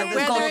doesn't matter Marianne's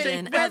whether,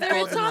 golden, whether it's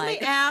golden on light.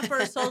 the app or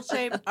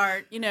SoulShape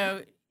art.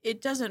 It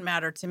doesn't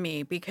matter to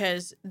me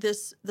because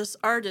this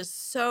art is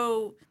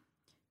so.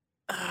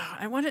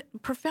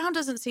 Profound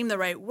doesn't seem the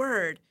right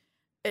word.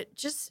 It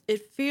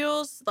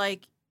feels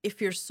like if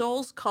your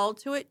soul's called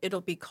to it, it'll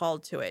be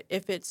called to it.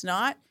 If it's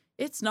not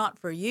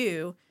for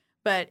you.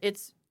 But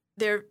it's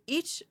there.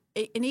 Each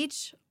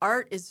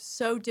art is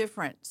so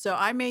different. So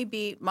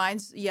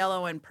mine's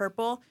yellow and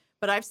purple,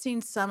 but I've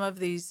seen some of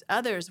these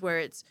others where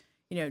it's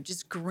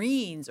just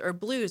greens or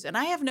blues, and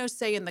I have no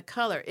say in the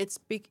color. It's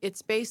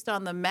based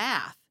on the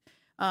math.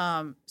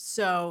 We'll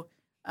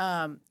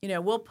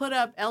put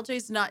up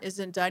LJ's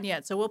isn't done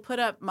yet, so we'll put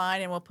up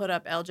mine and we'll put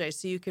up LJ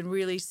so you can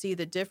really see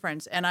the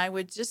difference. And I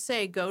would just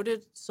say go to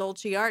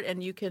Soulchi Art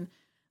and you can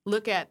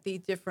look at the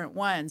different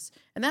ones.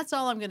 And that's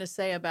all I'm going to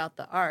say about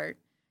the art.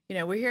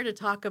 We're here to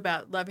talk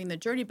about loving the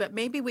journey, but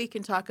maybe we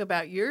can talk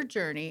about your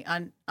journey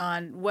on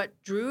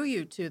what drew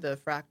you to the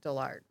fractal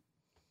art.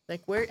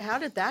 Like how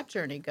did that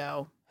journey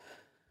go?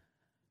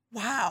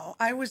 Wow,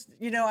 I was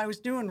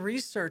doing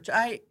research.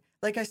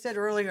 Like I said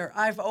earlier,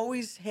 I've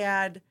always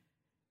had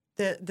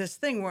this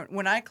thing where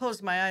when I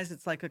close my eyes,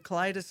 it's like a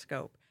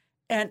kaleidoscope,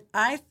 and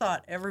I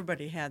thought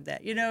everybody had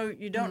that. You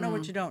don't know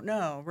what you don't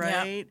know,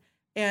 right?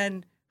 Yeah.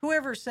 And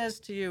whoever says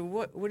to you,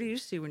 "What do you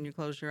see when you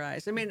close your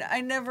eyes?" I mean,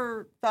 I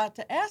never thought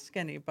to ask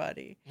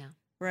anybody. Yeah.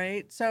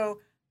 Right. So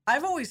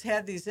I've always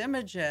had these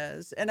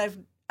images, and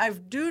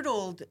I've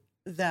doodled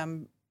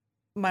them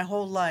my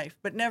whole life,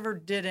 but never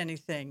did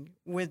anything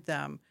with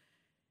them.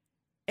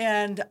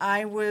 And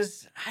I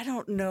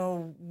don't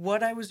know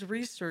what I was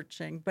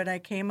researching, but I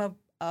came up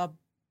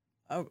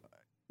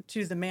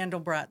to the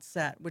Mandelbrot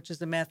set, which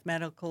is a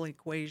mathematical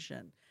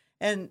equation.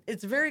 And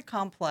it's very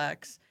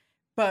complex,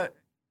 but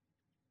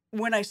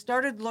when I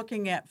started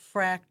looking at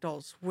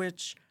fractals,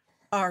 which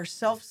are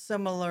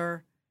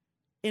self-similar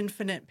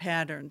infinite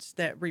patterns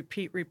that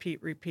repeat,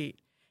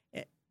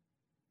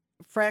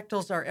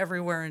 fractals are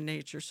everywhere in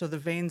nature. So the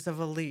veins of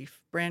a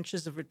leaf,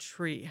 branches of a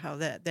tree, how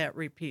that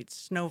repeats.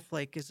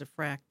 Snowflake is a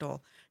fractal.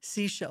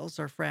 Seashells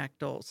are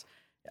fractals.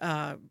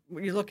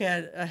 You look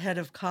at a head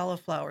of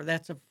cauliflower,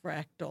 that's a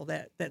fractal,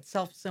 that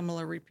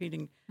self-similar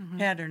repeating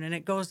pattern, and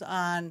it goes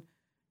on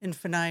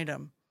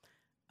infinitum.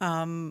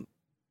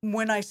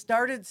 When I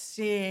started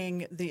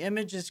seeing the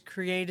images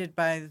created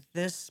by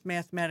this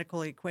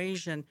mathematical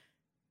equation,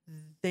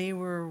 they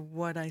were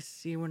what I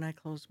see when I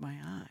close my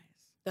eyes.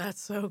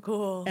 That's so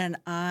cool. And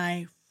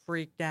I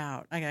freaked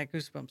out. I got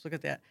goosebumps. Look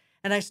at that.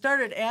 And I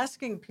started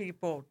asking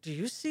people, do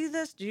you see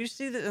this? Do you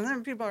see this? And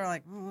then people are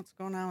like, oh, what's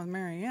going on with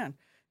Marianne?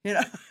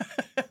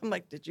 I'm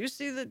like, did you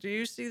see that? Do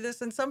you see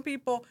this? And some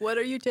people. What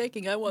are you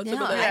taking? I want some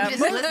No, of that. I'm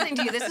just listening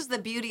to you. This is the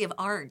beauty of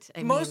art.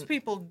 Most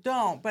people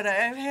don't, but I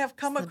have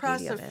come It's the across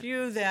beauty a of it.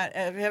 few that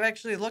have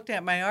actually looked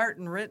at my art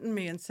and written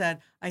me and said,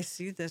 I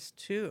see this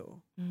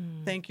too.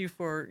 Thank you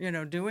for,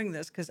 doing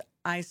this because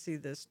I see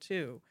this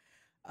too.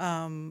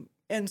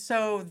 And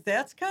so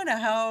that's kind of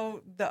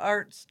how the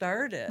art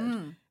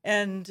started.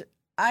 And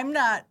I'm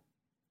not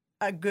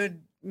a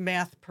good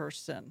math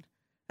person.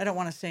 I don't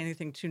want to say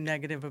anything too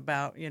negative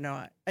about, I used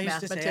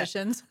to say,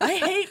 Mathematicians. I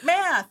hate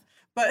math,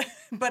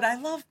 but I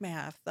love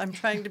math. I'm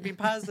trying to be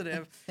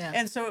positive. Yeah.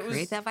 And so it was,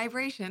 Create that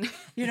vibration.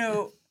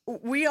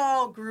 we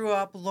all grew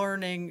up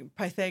learning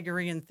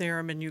Pythagorean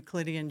theorem and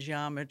Euclidean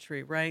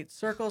geometry, right?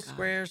 Circle,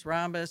 squares,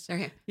 rhombus.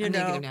 Sorry, You I'm know,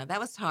 negative now. That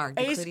was hard.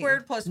 A Euclidean.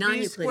 squared plus B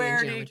Non-Euclidean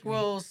squared geometry.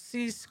 equals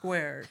C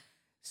squared.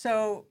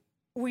 So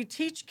we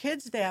teach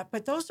kids that,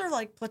 but those are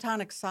like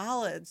platonic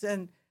solids.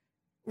 And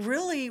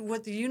really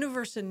what the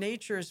universe and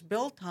nature is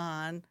built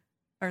on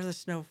are the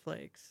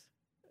snowflakes,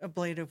 a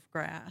blade of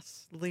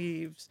grass,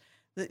 leaves,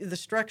 the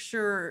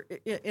structure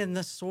in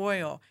the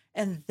soil.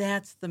 And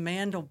that's the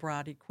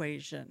Mandelbrot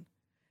equation.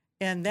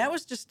 And that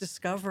was just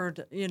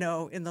discovered,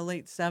 in the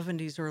late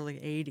 70s, early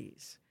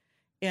 80s.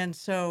 And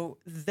so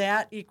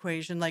that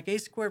equation, like A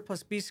squared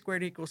plus B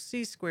squared equals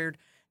C squared,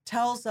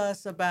 tells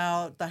us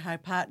about the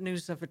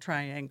hypotenuse of a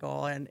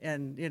triangle and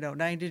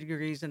 90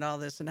 degrees and all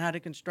this and how to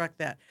construct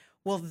that.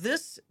 Well,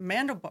 this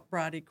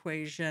Mandelbrot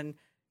equation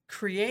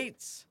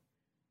creates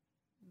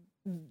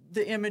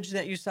the image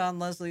that you saw in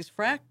Leslie's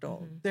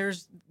fractal. Mm-hmm.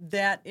 There's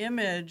that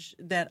image,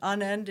 that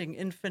unending,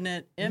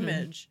 infinite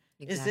image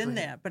is in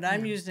that. But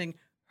I'm using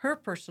her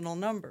personal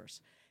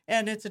numbers.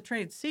 And it's a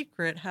trade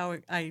secret how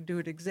I do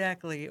it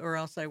exactly, or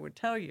else I would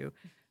tell you.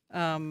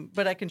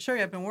 But I can show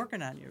you. I've been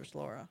working on yours,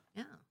 Laura.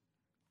 Yeah.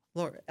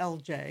 Laura,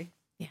 LJ.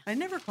 Yeah. I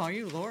never call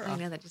you Laura. I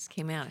know that just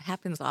came out. It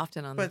happens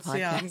often on But the podcast.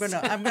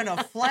 yeah, I'm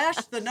gonna flash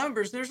the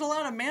numbers. There's a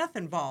lot of math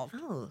involved.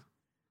 Oh.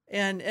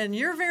 And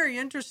you're very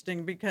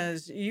interesting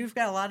because you've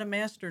got a lot of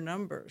master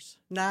numbers.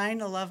 9,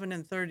 11,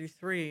 and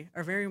 33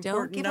 are very Don't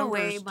important give numbers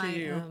away to my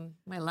you.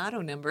 my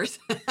lotto numbers.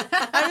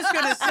 I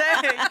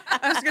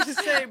was gonna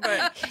say,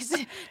 but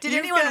Did you've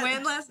anyone got-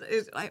 win last?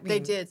 They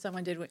did.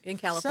 Someone did in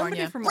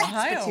California. somebody from West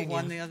Ohio Petunia.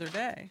 won the other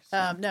day.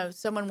 So. No,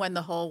 someone won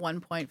the whole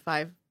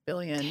 1.5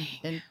 billion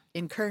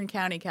in Kern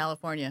County,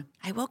 California.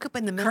 I woke up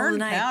in the middle of Kern the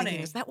night County.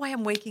 thinking, is that why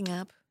I'm waking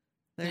up?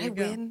 There Did I you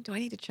go. win? Do I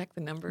need to check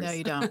the numbers? No,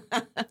 you don't.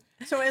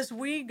 So as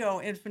we go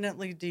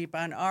infinitely deep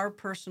on our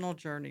personal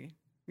journey,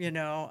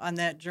 on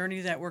that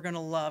journey that we're going to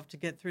love to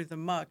get through the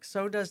muck,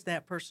 so does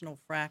that personal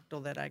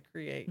fractal that I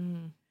create.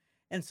 Mm.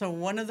 And so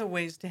one of the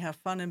ways to have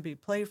fun and be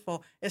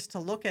playful is to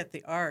look at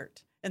the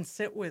art and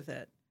sit with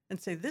it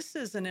and say, this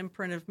is an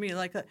imprint of me.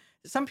 Like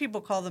some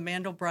people call the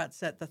Mandelbrot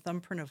set the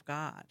thumbprint of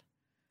God.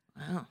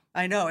 Wow.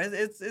 I know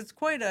it's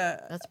quite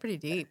a. That's pretty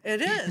deep.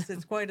 It is.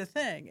 It's quite a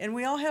thing, and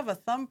we all have a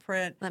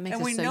thumbprint. That makes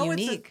and us we so know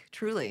unique,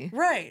 truly.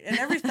 Right. And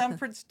every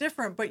thumbprint's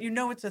different, but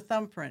it's a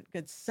thumbprint.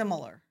 It's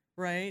similar,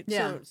 right?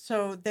 Yeah.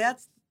 So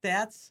that's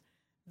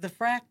the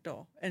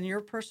fractal. And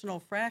your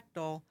personal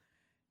fractal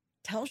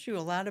tells you a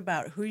lot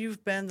about who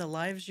you've been, the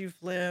lives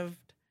you've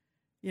lived,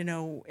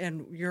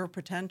 and your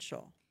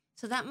potential.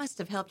 So that must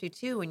have helped you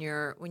too when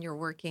you're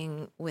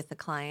working with a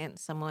client,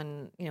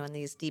 someone, in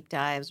these deep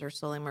dives or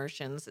soul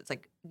immersions. It's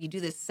like you do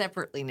this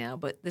separately now,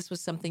 but this was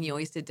something you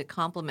always did to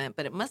complement,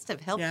 but it must have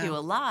helped Yeah. you a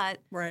lot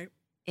Right.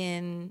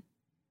 in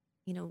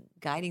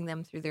guiding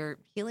them through their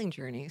healing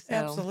journey. So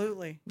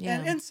Absolutely.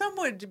 yeah. And some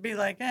would be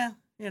like, I'm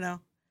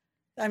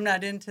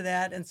not into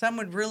that. And some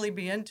would really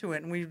be into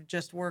it. And we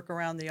just work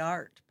around the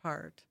art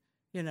part,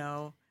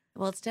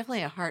 well, it's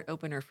definitely a heart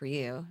opener for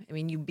you. I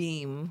mean, you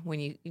beam when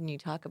you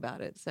talk about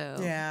it. So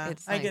Yeah,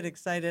 it's I like, get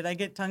excited. I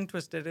get tongue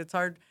twisted. It's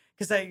hard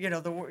because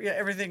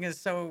everything is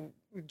so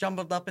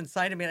jumbled up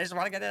inside of me. And I just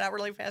want to get it out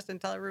really fast and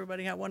tell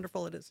everybody how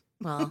wonderful it is.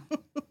 well,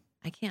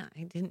 I can't.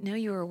 I didn't know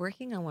you were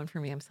working on one for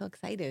me. I'm so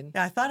excited.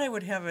 Yeah, I thought I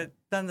would have it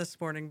done this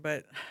morning,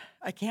 but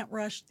I can't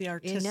rush the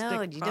artistic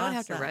You don't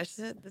have to rush process.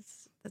 it.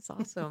 That's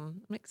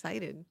awesome. I'm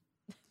excited.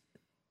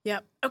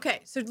 Yep.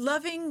 Okay. So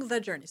loving the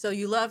journey. So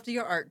you loved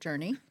your art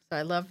journey. So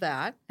I love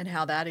that and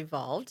how that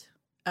evolved.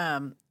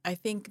 I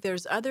think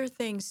there's other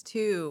things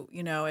too,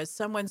 as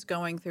someone's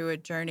going through a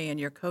journey and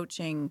you're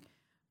coaching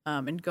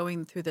and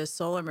going through this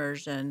soul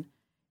immersion,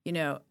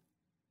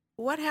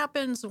 what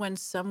happens when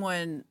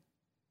someone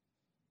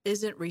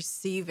isn't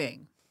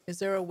receiving? Is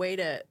there a way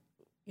to,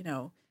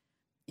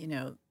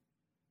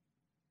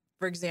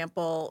 for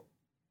example,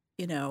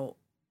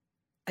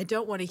 I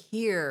don't want to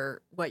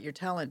hear what you're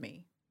telling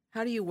me.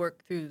 How do you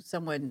work through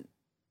someone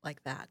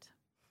like that?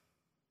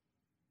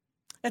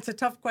 It's a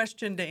tough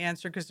question to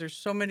answer because there's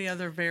so many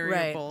other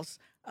variables.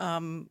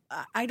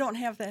 I don't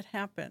have that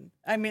happen.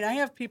 I mean, I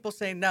have people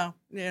say, no,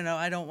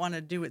 I don't want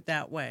to do it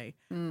that way.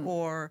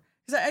 Or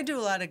because I do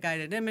a lot of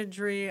guided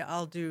imagery.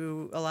 I'll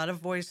do a lot of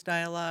voice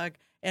dialogue.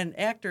 And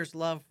actors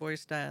love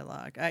voice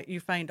dialogue.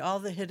 You find all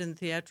the hidden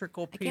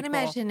theatrical I people. can't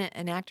imagine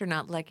an actor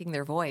not liking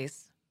their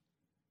voice.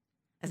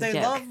 As a They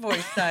joke. love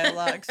voice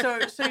dialogue. So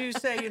you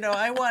say,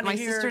 I want to My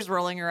hear. sister's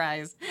rolling her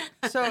eyes.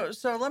 So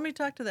let me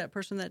talk to that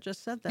person that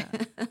just said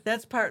that.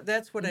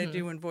 That's what I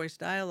do in voice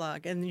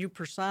dialogue, and you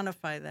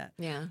personify that.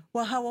 Yeah.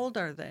 Well, how old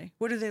are they?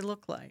 What do they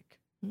look like?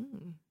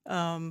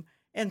 Mm.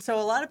 And so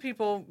a lot of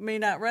people may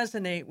not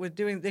resonate with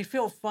they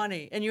feel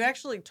funny, and you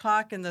actually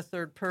talk in the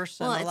third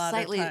person Well, a it's lot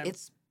slightly, of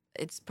times.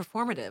 it's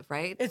performative,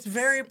 right? It's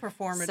very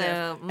performative.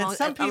 So and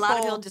some a lot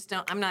of people just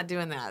don't. I'm not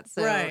doing that.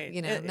 So Right.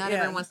 not Yeah.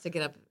 everyone wants to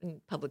get up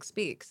and public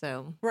speak.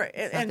 So Right,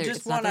 not and their- just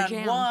it's not their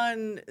jam.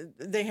 one-on-one,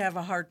 they have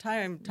a hard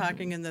time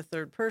talking in the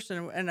third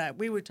person. And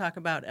we would talk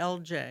about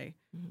LJ,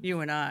 you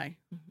and I,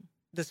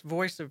 this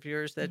voice of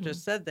yours that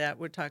just said that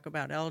would talk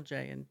about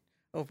LJ and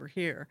over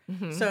here.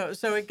 Mhm.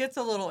 So it gets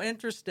a little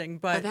interesting, Oh,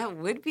 but that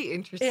would be it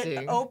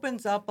interesting.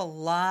 opens up a I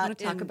lot. want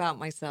to talk about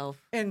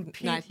myself, and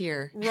not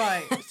here.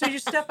 Right. So you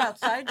step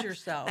outside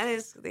yourself. That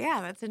is, yeah,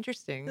 that's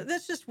interesting.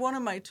 That's just one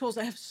of my tools.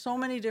 I have so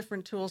many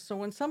different tools. So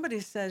when somebody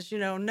says,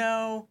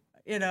 no,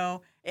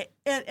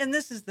 and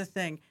this is the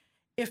thing,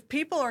 if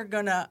people are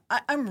gonna,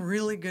 I'm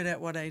really good at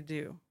what I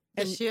do.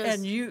 And, Yes, she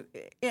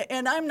is.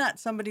 and I'm not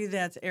somebody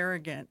that's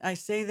arrogant. I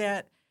say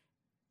that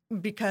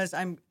because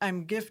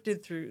I'm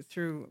gifted through,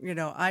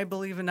 I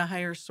believe in a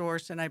higher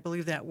source and I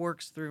believe that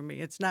works through me.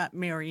 It's not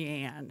Mary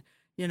Ann,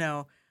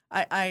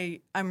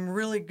 I'm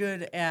really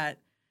good at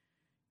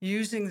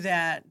using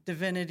that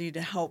divinity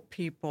to help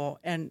people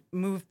and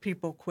move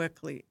people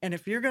quickly. And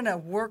if you're going to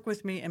work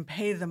with me and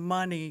pay the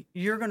money,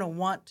 you're going to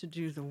want to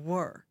do the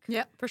work.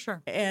 Yeah, for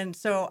sure. And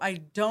so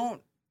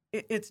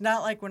it's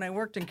not like when I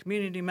worked in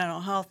community mental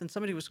health and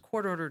somebody was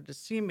court ordered to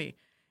see me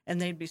and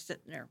they'd be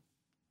sitting there.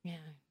 Yeah.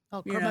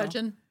 Oh, You know.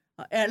 curmudgeon.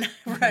 And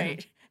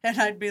right. And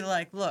I'd be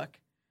like, look,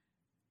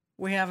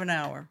 we have an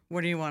hour.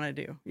 What do you want to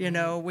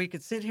do? We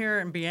could sit here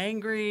and be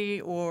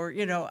angry or,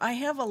 I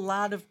have a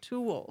lot of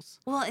tools.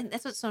 Well, and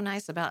that's what's so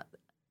nice about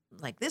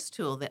like this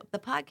tool, the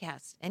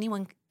podcast.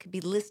 Anyone could be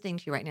listening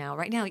to you right now.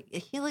 Right now, a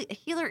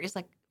healer is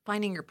like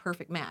finding your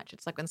perfect match.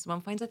 It's like when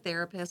someone finds a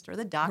therapist or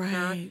the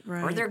doctor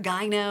Right. or their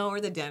gyno or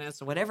the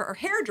dentist or whatever, or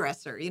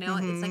hairdresser, it's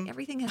like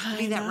everything has to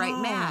be that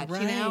right match,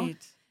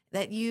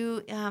 that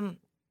you,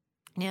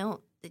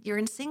 that you're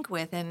in sync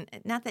with. And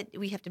not that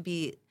we have to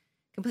be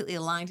completely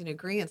aligned and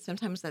agreeing.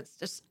 Sometimes that's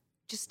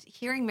just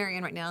hearing Mary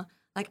Ann right now.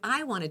 Like,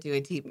 I want to do a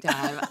deep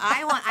dive.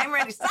 I'm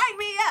ready. Sign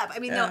me up. I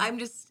mean, no,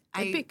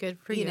 It'd be good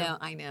for you.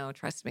 I know,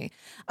 trust me.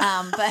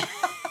 But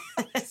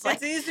it's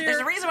like, easier. there's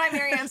a reason why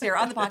Mary Ann's here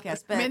on the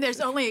podcast. But I mean, there's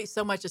only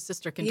so much a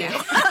sister can do.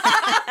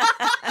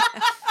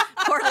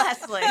 Poor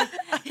Leslie.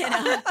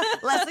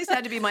 Leslie's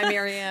had to be my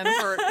Mary Ann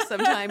for some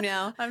time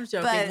now. I'm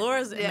joking. But,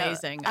 Laura's yeah,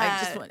 amazing. I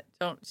just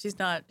want,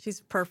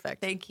 she's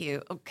perfect. Thank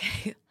you.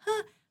 Okay.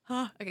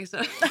 Okay, so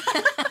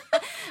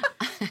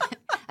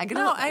I get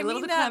I a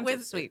little mean bit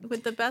that sweet.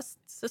 with the best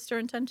sister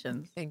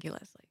intentions. Thank you,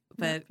 Leslie. Not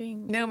But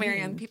being no, Mary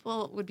Ann, mean.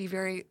 people would be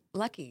very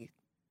lucky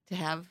to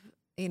have,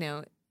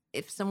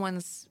 if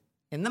someone's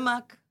in the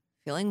muck,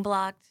 feeling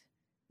blocked,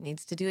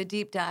 needs to do a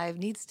deep dive,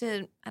 needs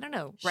to, I don't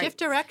know, Shift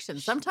direction.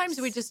 Sometimes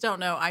we just don't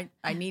know.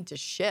 I need to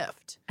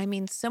shift. I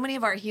mean, so many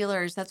of our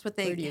healers, that's what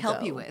they Where do you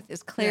help you go? with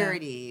is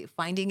clarity,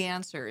 finding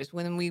answers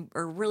when we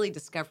are really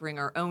discovering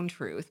our own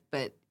truth.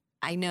 But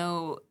I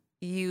know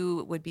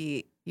you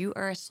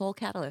are a soul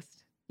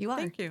catalyst. You are.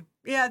 Thank you.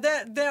 Yeah,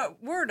 that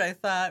word I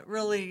thought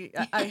really,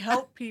 I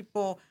help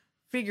people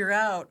figure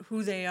out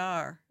who they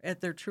are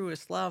at their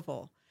truest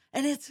level.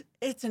 And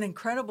it's an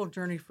incredible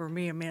journey for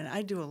me. I mean,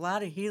 I do a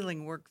lot of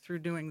healing work through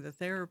doing the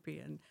therapy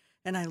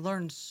and I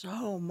learned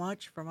so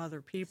much from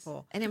other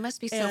people. And it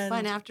must be so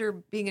fun after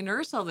being a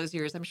nurse all those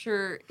years. I'm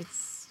sure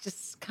it's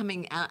just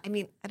coming out. I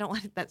mean, I don't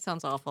want that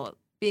sounds awful.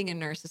 Being a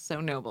nurse is so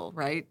noble,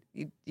 right?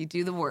 You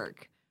do the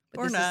work. But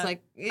Or this not. is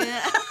like,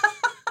 yeah.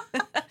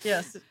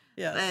 Yes.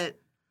 But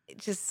it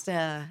just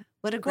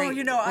what a great Well,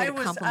 way to I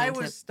compliment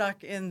was it.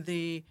 stuck in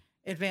the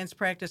advanced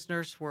practice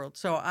nurse world.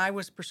 So I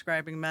was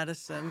prescribing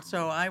medicine.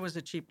 So I was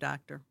a cheap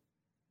doctor.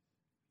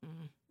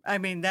 Mm. I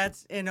mean,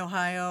 that's in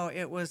Ohio.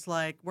 It was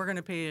like, we're going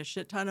to pay you a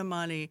shit ton of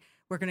money.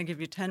 We're going to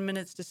give you 10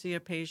 minutes to see a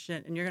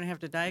patient, and you're going to have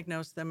to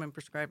diagnose them and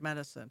prescribe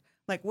medicine.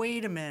 Like,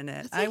 wait a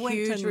minute. That's a I went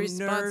huge to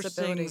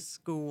responsibility. nursing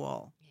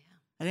school. Yeah.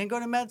 I didn't go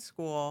to med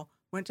school,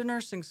 went to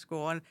nursing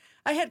school. And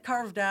I had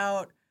carved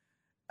out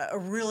a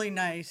really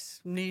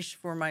nice niche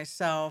for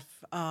myself.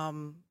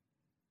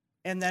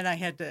 And then I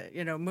had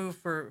to, move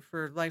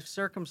for life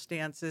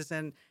circumstances.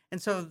 And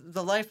so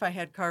the life I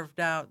had carved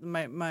out,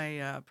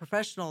 my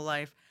professional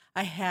life,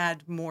 I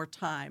had more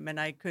time and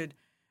I could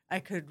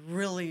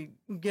really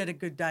get a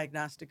good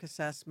diagnostic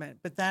assessment.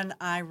 But then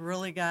I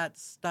really got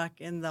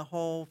stuck in the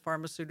whole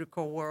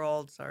pharmaceutical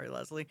world. Sorry,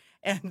 Leslie.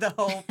 And the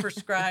whole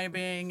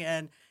prescribing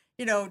and,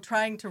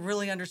 trying to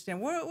really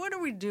understand what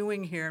are we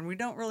doing here? And we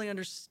don't really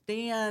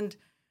understand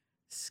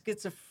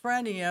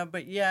schizophrenia,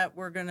 but yet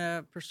we're going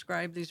to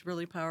prescribe these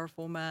really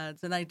powerful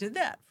meds. And I did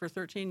that for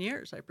 13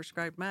 years. I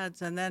prescribed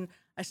meds. And then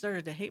I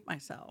started to hate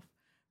myself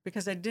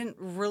because I didn't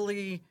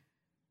really,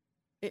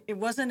 it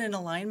wasn't in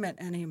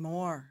alignment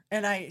anymore.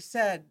 And I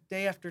said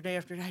day after day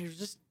after day,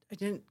 I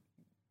didn't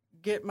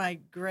get my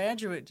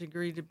graduate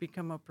degree to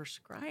become a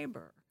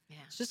prescriber. Yeah.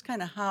 It's just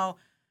kind of how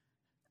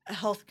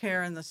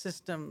healthcare and the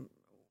system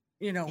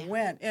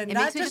went. And It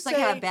not makes me to just like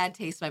say, have a bad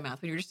taste in my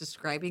mouth when you're just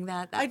describing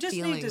that I just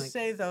feeling. need to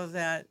say though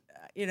that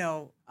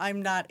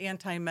I'm not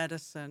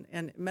anti-medicine,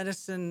 and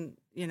medicine,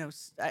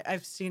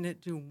 I've seen it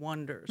do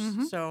wonders.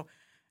 Mhm. So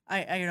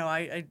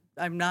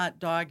I'm not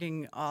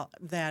dogging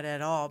that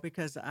at all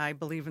because I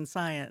believe in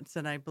science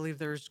and I believe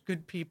there's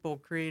good people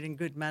creating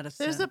good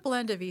medicine. There's a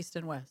blend of East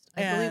and West.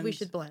 I believe we And-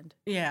 should blend.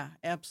 Yeah,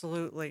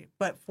 absolutely.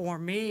 But for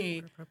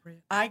me, Where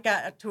appropriate. I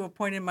got to a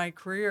point in my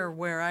career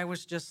where I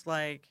was just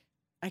like,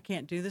 I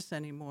can't do this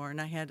anymore. And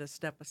I had to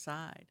step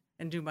aside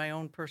and do my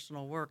own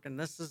personal work. And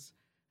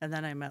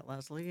then I met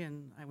Leslie,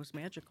 and I was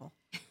magical.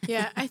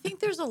 Yeah, I think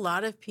there's a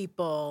lot of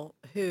people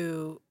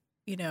who,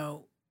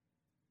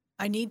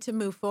 I need to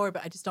move forward,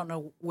 but I just don't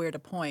know where to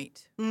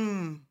point.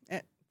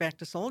 Back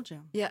to Soul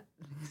Gym. Yeah,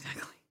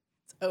 exactly.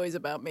 It's always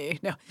about me.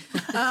 No,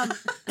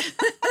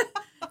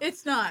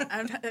 it's not.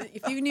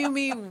 If you knew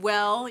me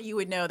well, you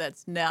would know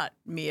that's not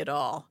me at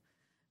all.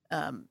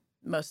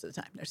 Most of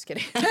the time. No, just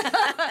kidding.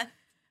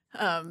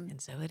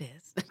 And so it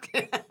is.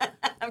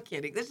 I'm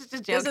kidding. This is just a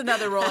joke. There's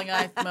another rolling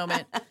eyes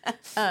moment.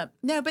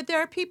 No, but there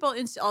are people,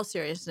 in all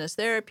seriousness,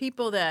 there are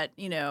people that,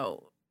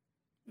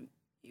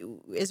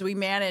 as we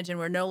manage and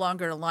we're no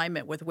longer in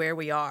alignment with where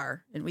we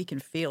are, and we can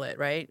feel it,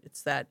 right?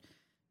 It's that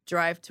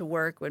drive to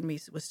work when we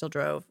still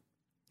drove.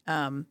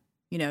 Do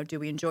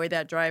we enjoy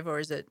that drive, or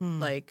is it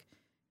like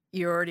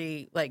you're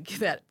already like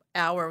that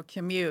hour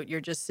commute,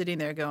 you're just sitting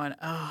there going,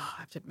 oh, I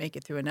have to make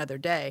it through another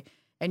day.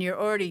 And you're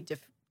already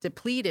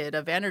depleted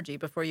of energy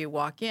before you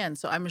walk in.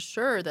 So I'm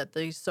sure that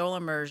these soul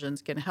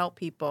immersions can help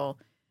people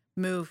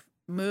move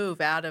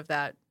out of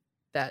that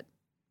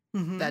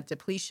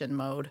depletion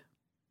mode.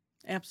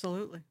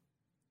 Absolutely.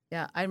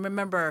 Yeah. I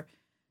remember,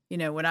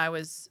 when I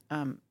was,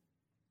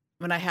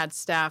 when I had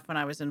staff, when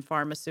I was in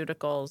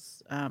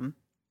pharmaceuticals,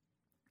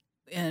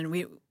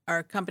 and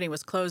our company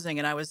was closing,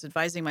 and I was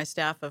advising my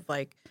staff of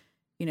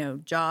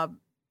job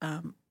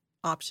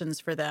options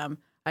for them.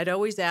 I'd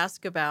always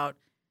ask about,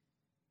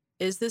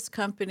 is this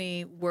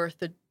company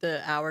worth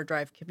the hour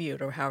drive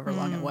commute or however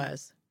long it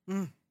was?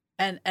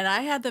 And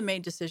I had them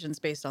made decisions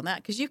based on that,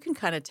 because you can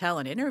kind of tell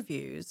in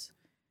interviews,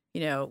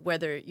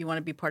 whether you want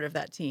to be part of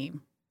that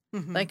team.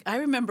 Like I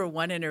remember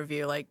one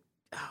interview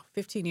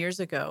 15 years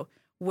ago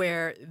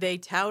where they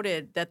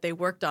touted that they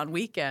worked on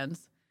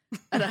weekends.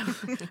 And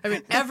I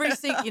mean, every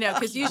single,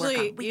 because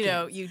usually,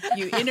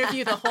 you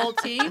interview the whole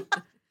team,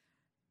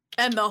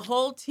 and the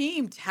whole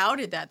team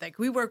touted that. Like,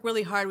 we work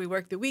really hard. We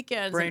work the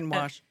weekends.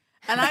 Brainwash.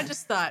 And I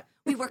just thought,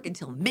 we work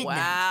until midnight.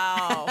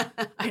 wow.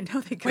 I know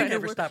they We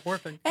never stop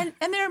working. And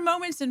there are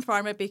moments in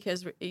pharma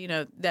because,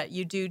 that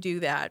you do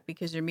that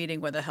because you're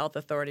meeting with a health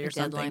authority or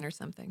something. Deadline or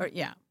something.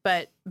 Yeah.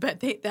 But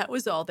that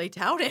was all they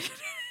touted.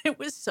 It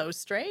was so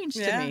strange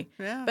to me.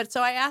 Yeah. But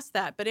so I asked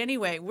that. But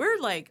anyway, we're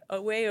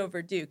way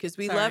overdue because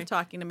we love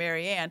talking to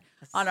Mary Ann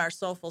on our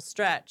Soulful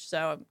Stretch.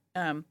 So,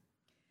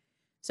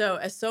 so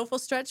a Soulful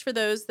Stretch for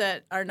those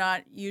that are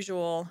not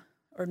usual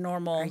or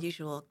normal. Our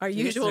usual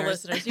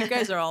listeners. You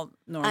guys are all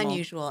normal.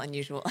 Unusual.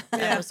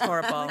 That was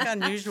horrible. Like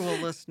unusual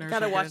listeners. Got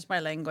to are watch good. my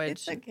language.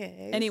 It's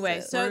okay.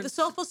 Anyway, so the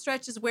Soulful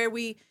Stretch is where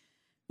we,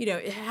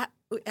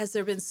 has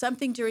there been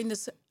something during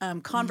this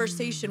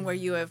conversation where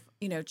you have,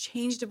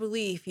 changed a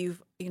belief,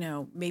 you've,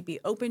 maybe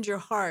opened your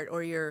heart,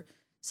 or you're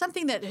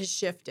something that has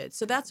shifted.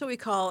 So that's what we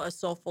call a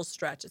soulful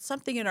stretch. It's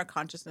something in our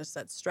consciousness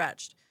that's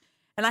stretched.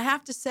 And I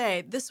have to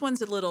say, this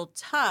one's a little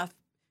tough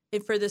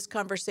for this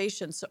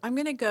conversation. So I'm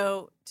going to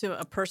go to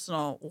a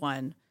personal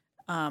one.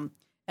 And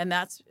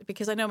that's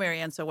because I know Mary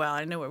Ann so well.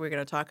 I know what we're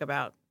going to talk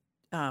about.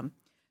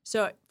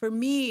 So for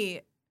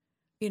me,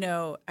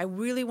 I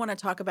really want to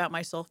talk about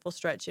my soulful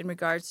stretch in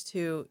regards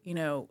to,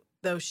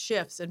 those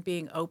shifts and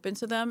being open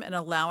to them and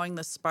allowing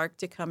the spark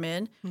to come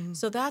in.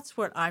 So that's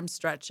what I'm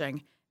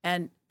stretching.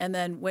 And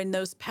then when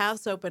those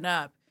paths open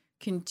up,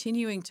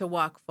 continuing to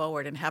walk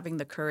forward and having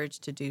the courage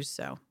to do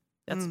so.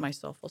 That's my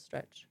soulful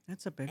stretch.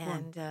 That's a big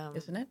one.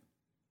 Isn't it?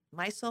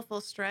 My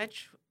soulful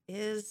stretch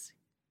is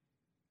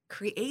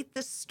create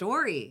the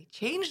story,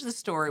 change the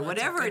story, Well,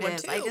 that's a whatever good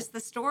it one, is. too. The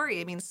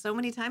story. I mean, so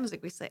many times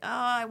we say, "Oh,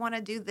 I want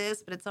to do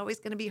this, but it's always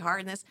going to be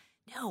hard." And this,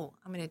 no,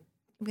 I'm going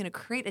to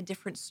create a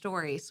different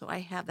story so I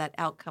have that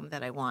outcome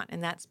that I want,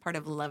 and that's part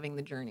of loving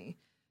the journey.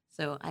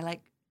 So I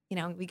like,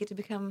 we get to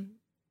become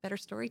better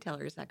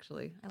storytellers.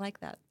 Actually, I like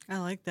that. I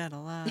like that a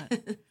lot.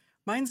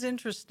 Mine's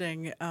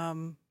interesting,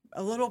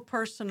 a little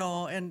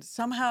personal, and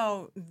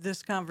somehow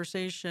this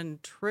conversation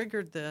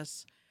triggered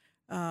this.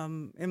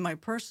 In my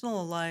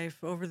personal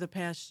life over the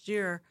past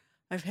year,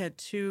 I've had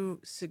two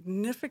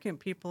significant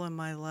people in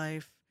my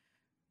life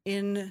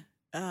in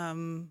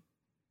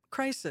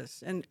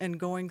crisis and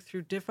going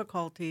through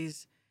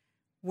difficulties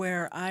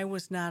where I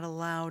was not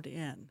allowed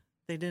in.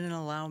 They didn't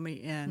allow me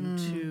in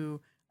to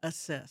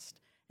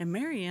assist. And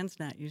Mary Ann's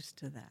not used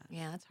to that.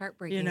 Yeah, that's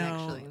heartbreaking.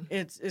 Actually,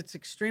 it's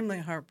extremely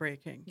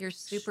heartbreaking. you're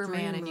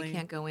Superman and you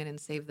can't go in and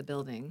save the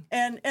building.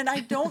 And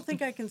I don't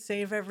think I can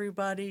save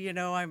everybody.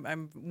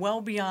 I'm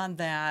well beyond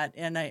that.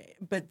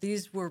 But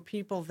these were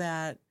people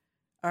that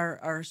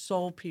are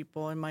soul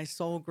people in my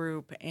soul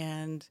group,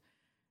 and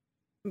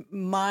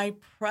my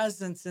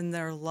presence in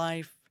their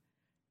life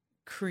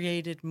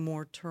created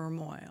more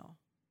turmoil.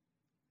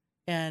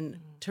 And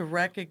to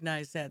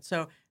recognize that.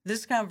 So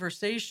this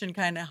conversation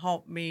kind of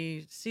helped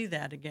me see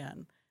that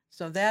again.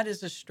 So that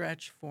is a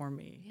stretch for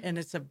me. And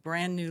it's a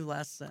brand new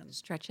lesson.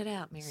 Stretch it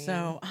out, Mary Ann.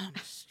 So I'm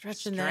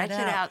stretching Stretch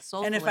that out. it out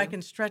soulfully. And if I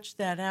can stretch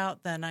that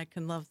out, then I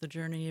can love the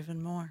journey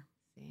even more.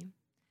 See?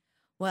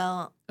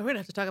 Well, We're going to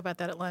have to talk about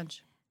that at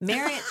lunch.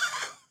 Mary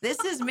This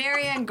is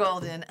Marianne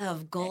Golden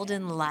of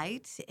Golden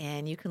Light,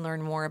 and you can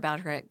learn more about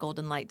her at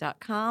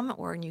goldenlight.com,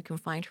 or you can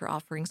find her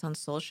offerings on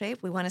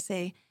SoulShape. We want to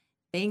say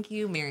thank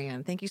you,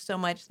 Marianne. Thank you so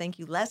much. Thank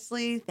you,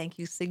 Leslie. Thank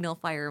you, Signal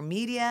Fire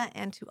Media,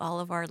 and to all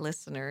of our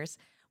listeners.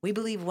 We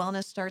believe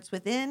wellness starts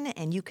within,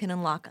 and you can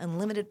unlock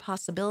unlimited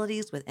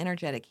possibilities with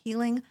energetic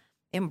healing.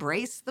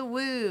 Embrace the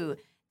woo.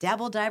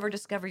 Dabble, dive, or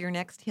discover your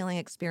next healing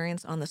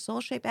experience on the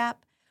SoulShape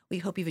app. We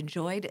hope you've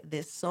enjoyed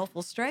this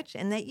soulful stretch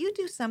and that you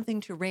do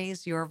something to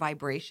raise your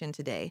vibration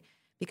today,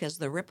 because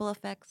the ripple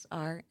effects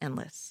are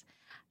endless.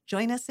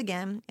 Join us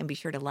again and be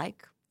sure to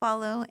like,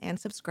 follow, and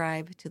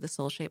subscribe to the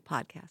SoulShape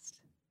podcast.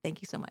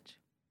 Thank you so much.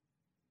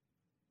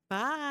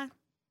 Bye.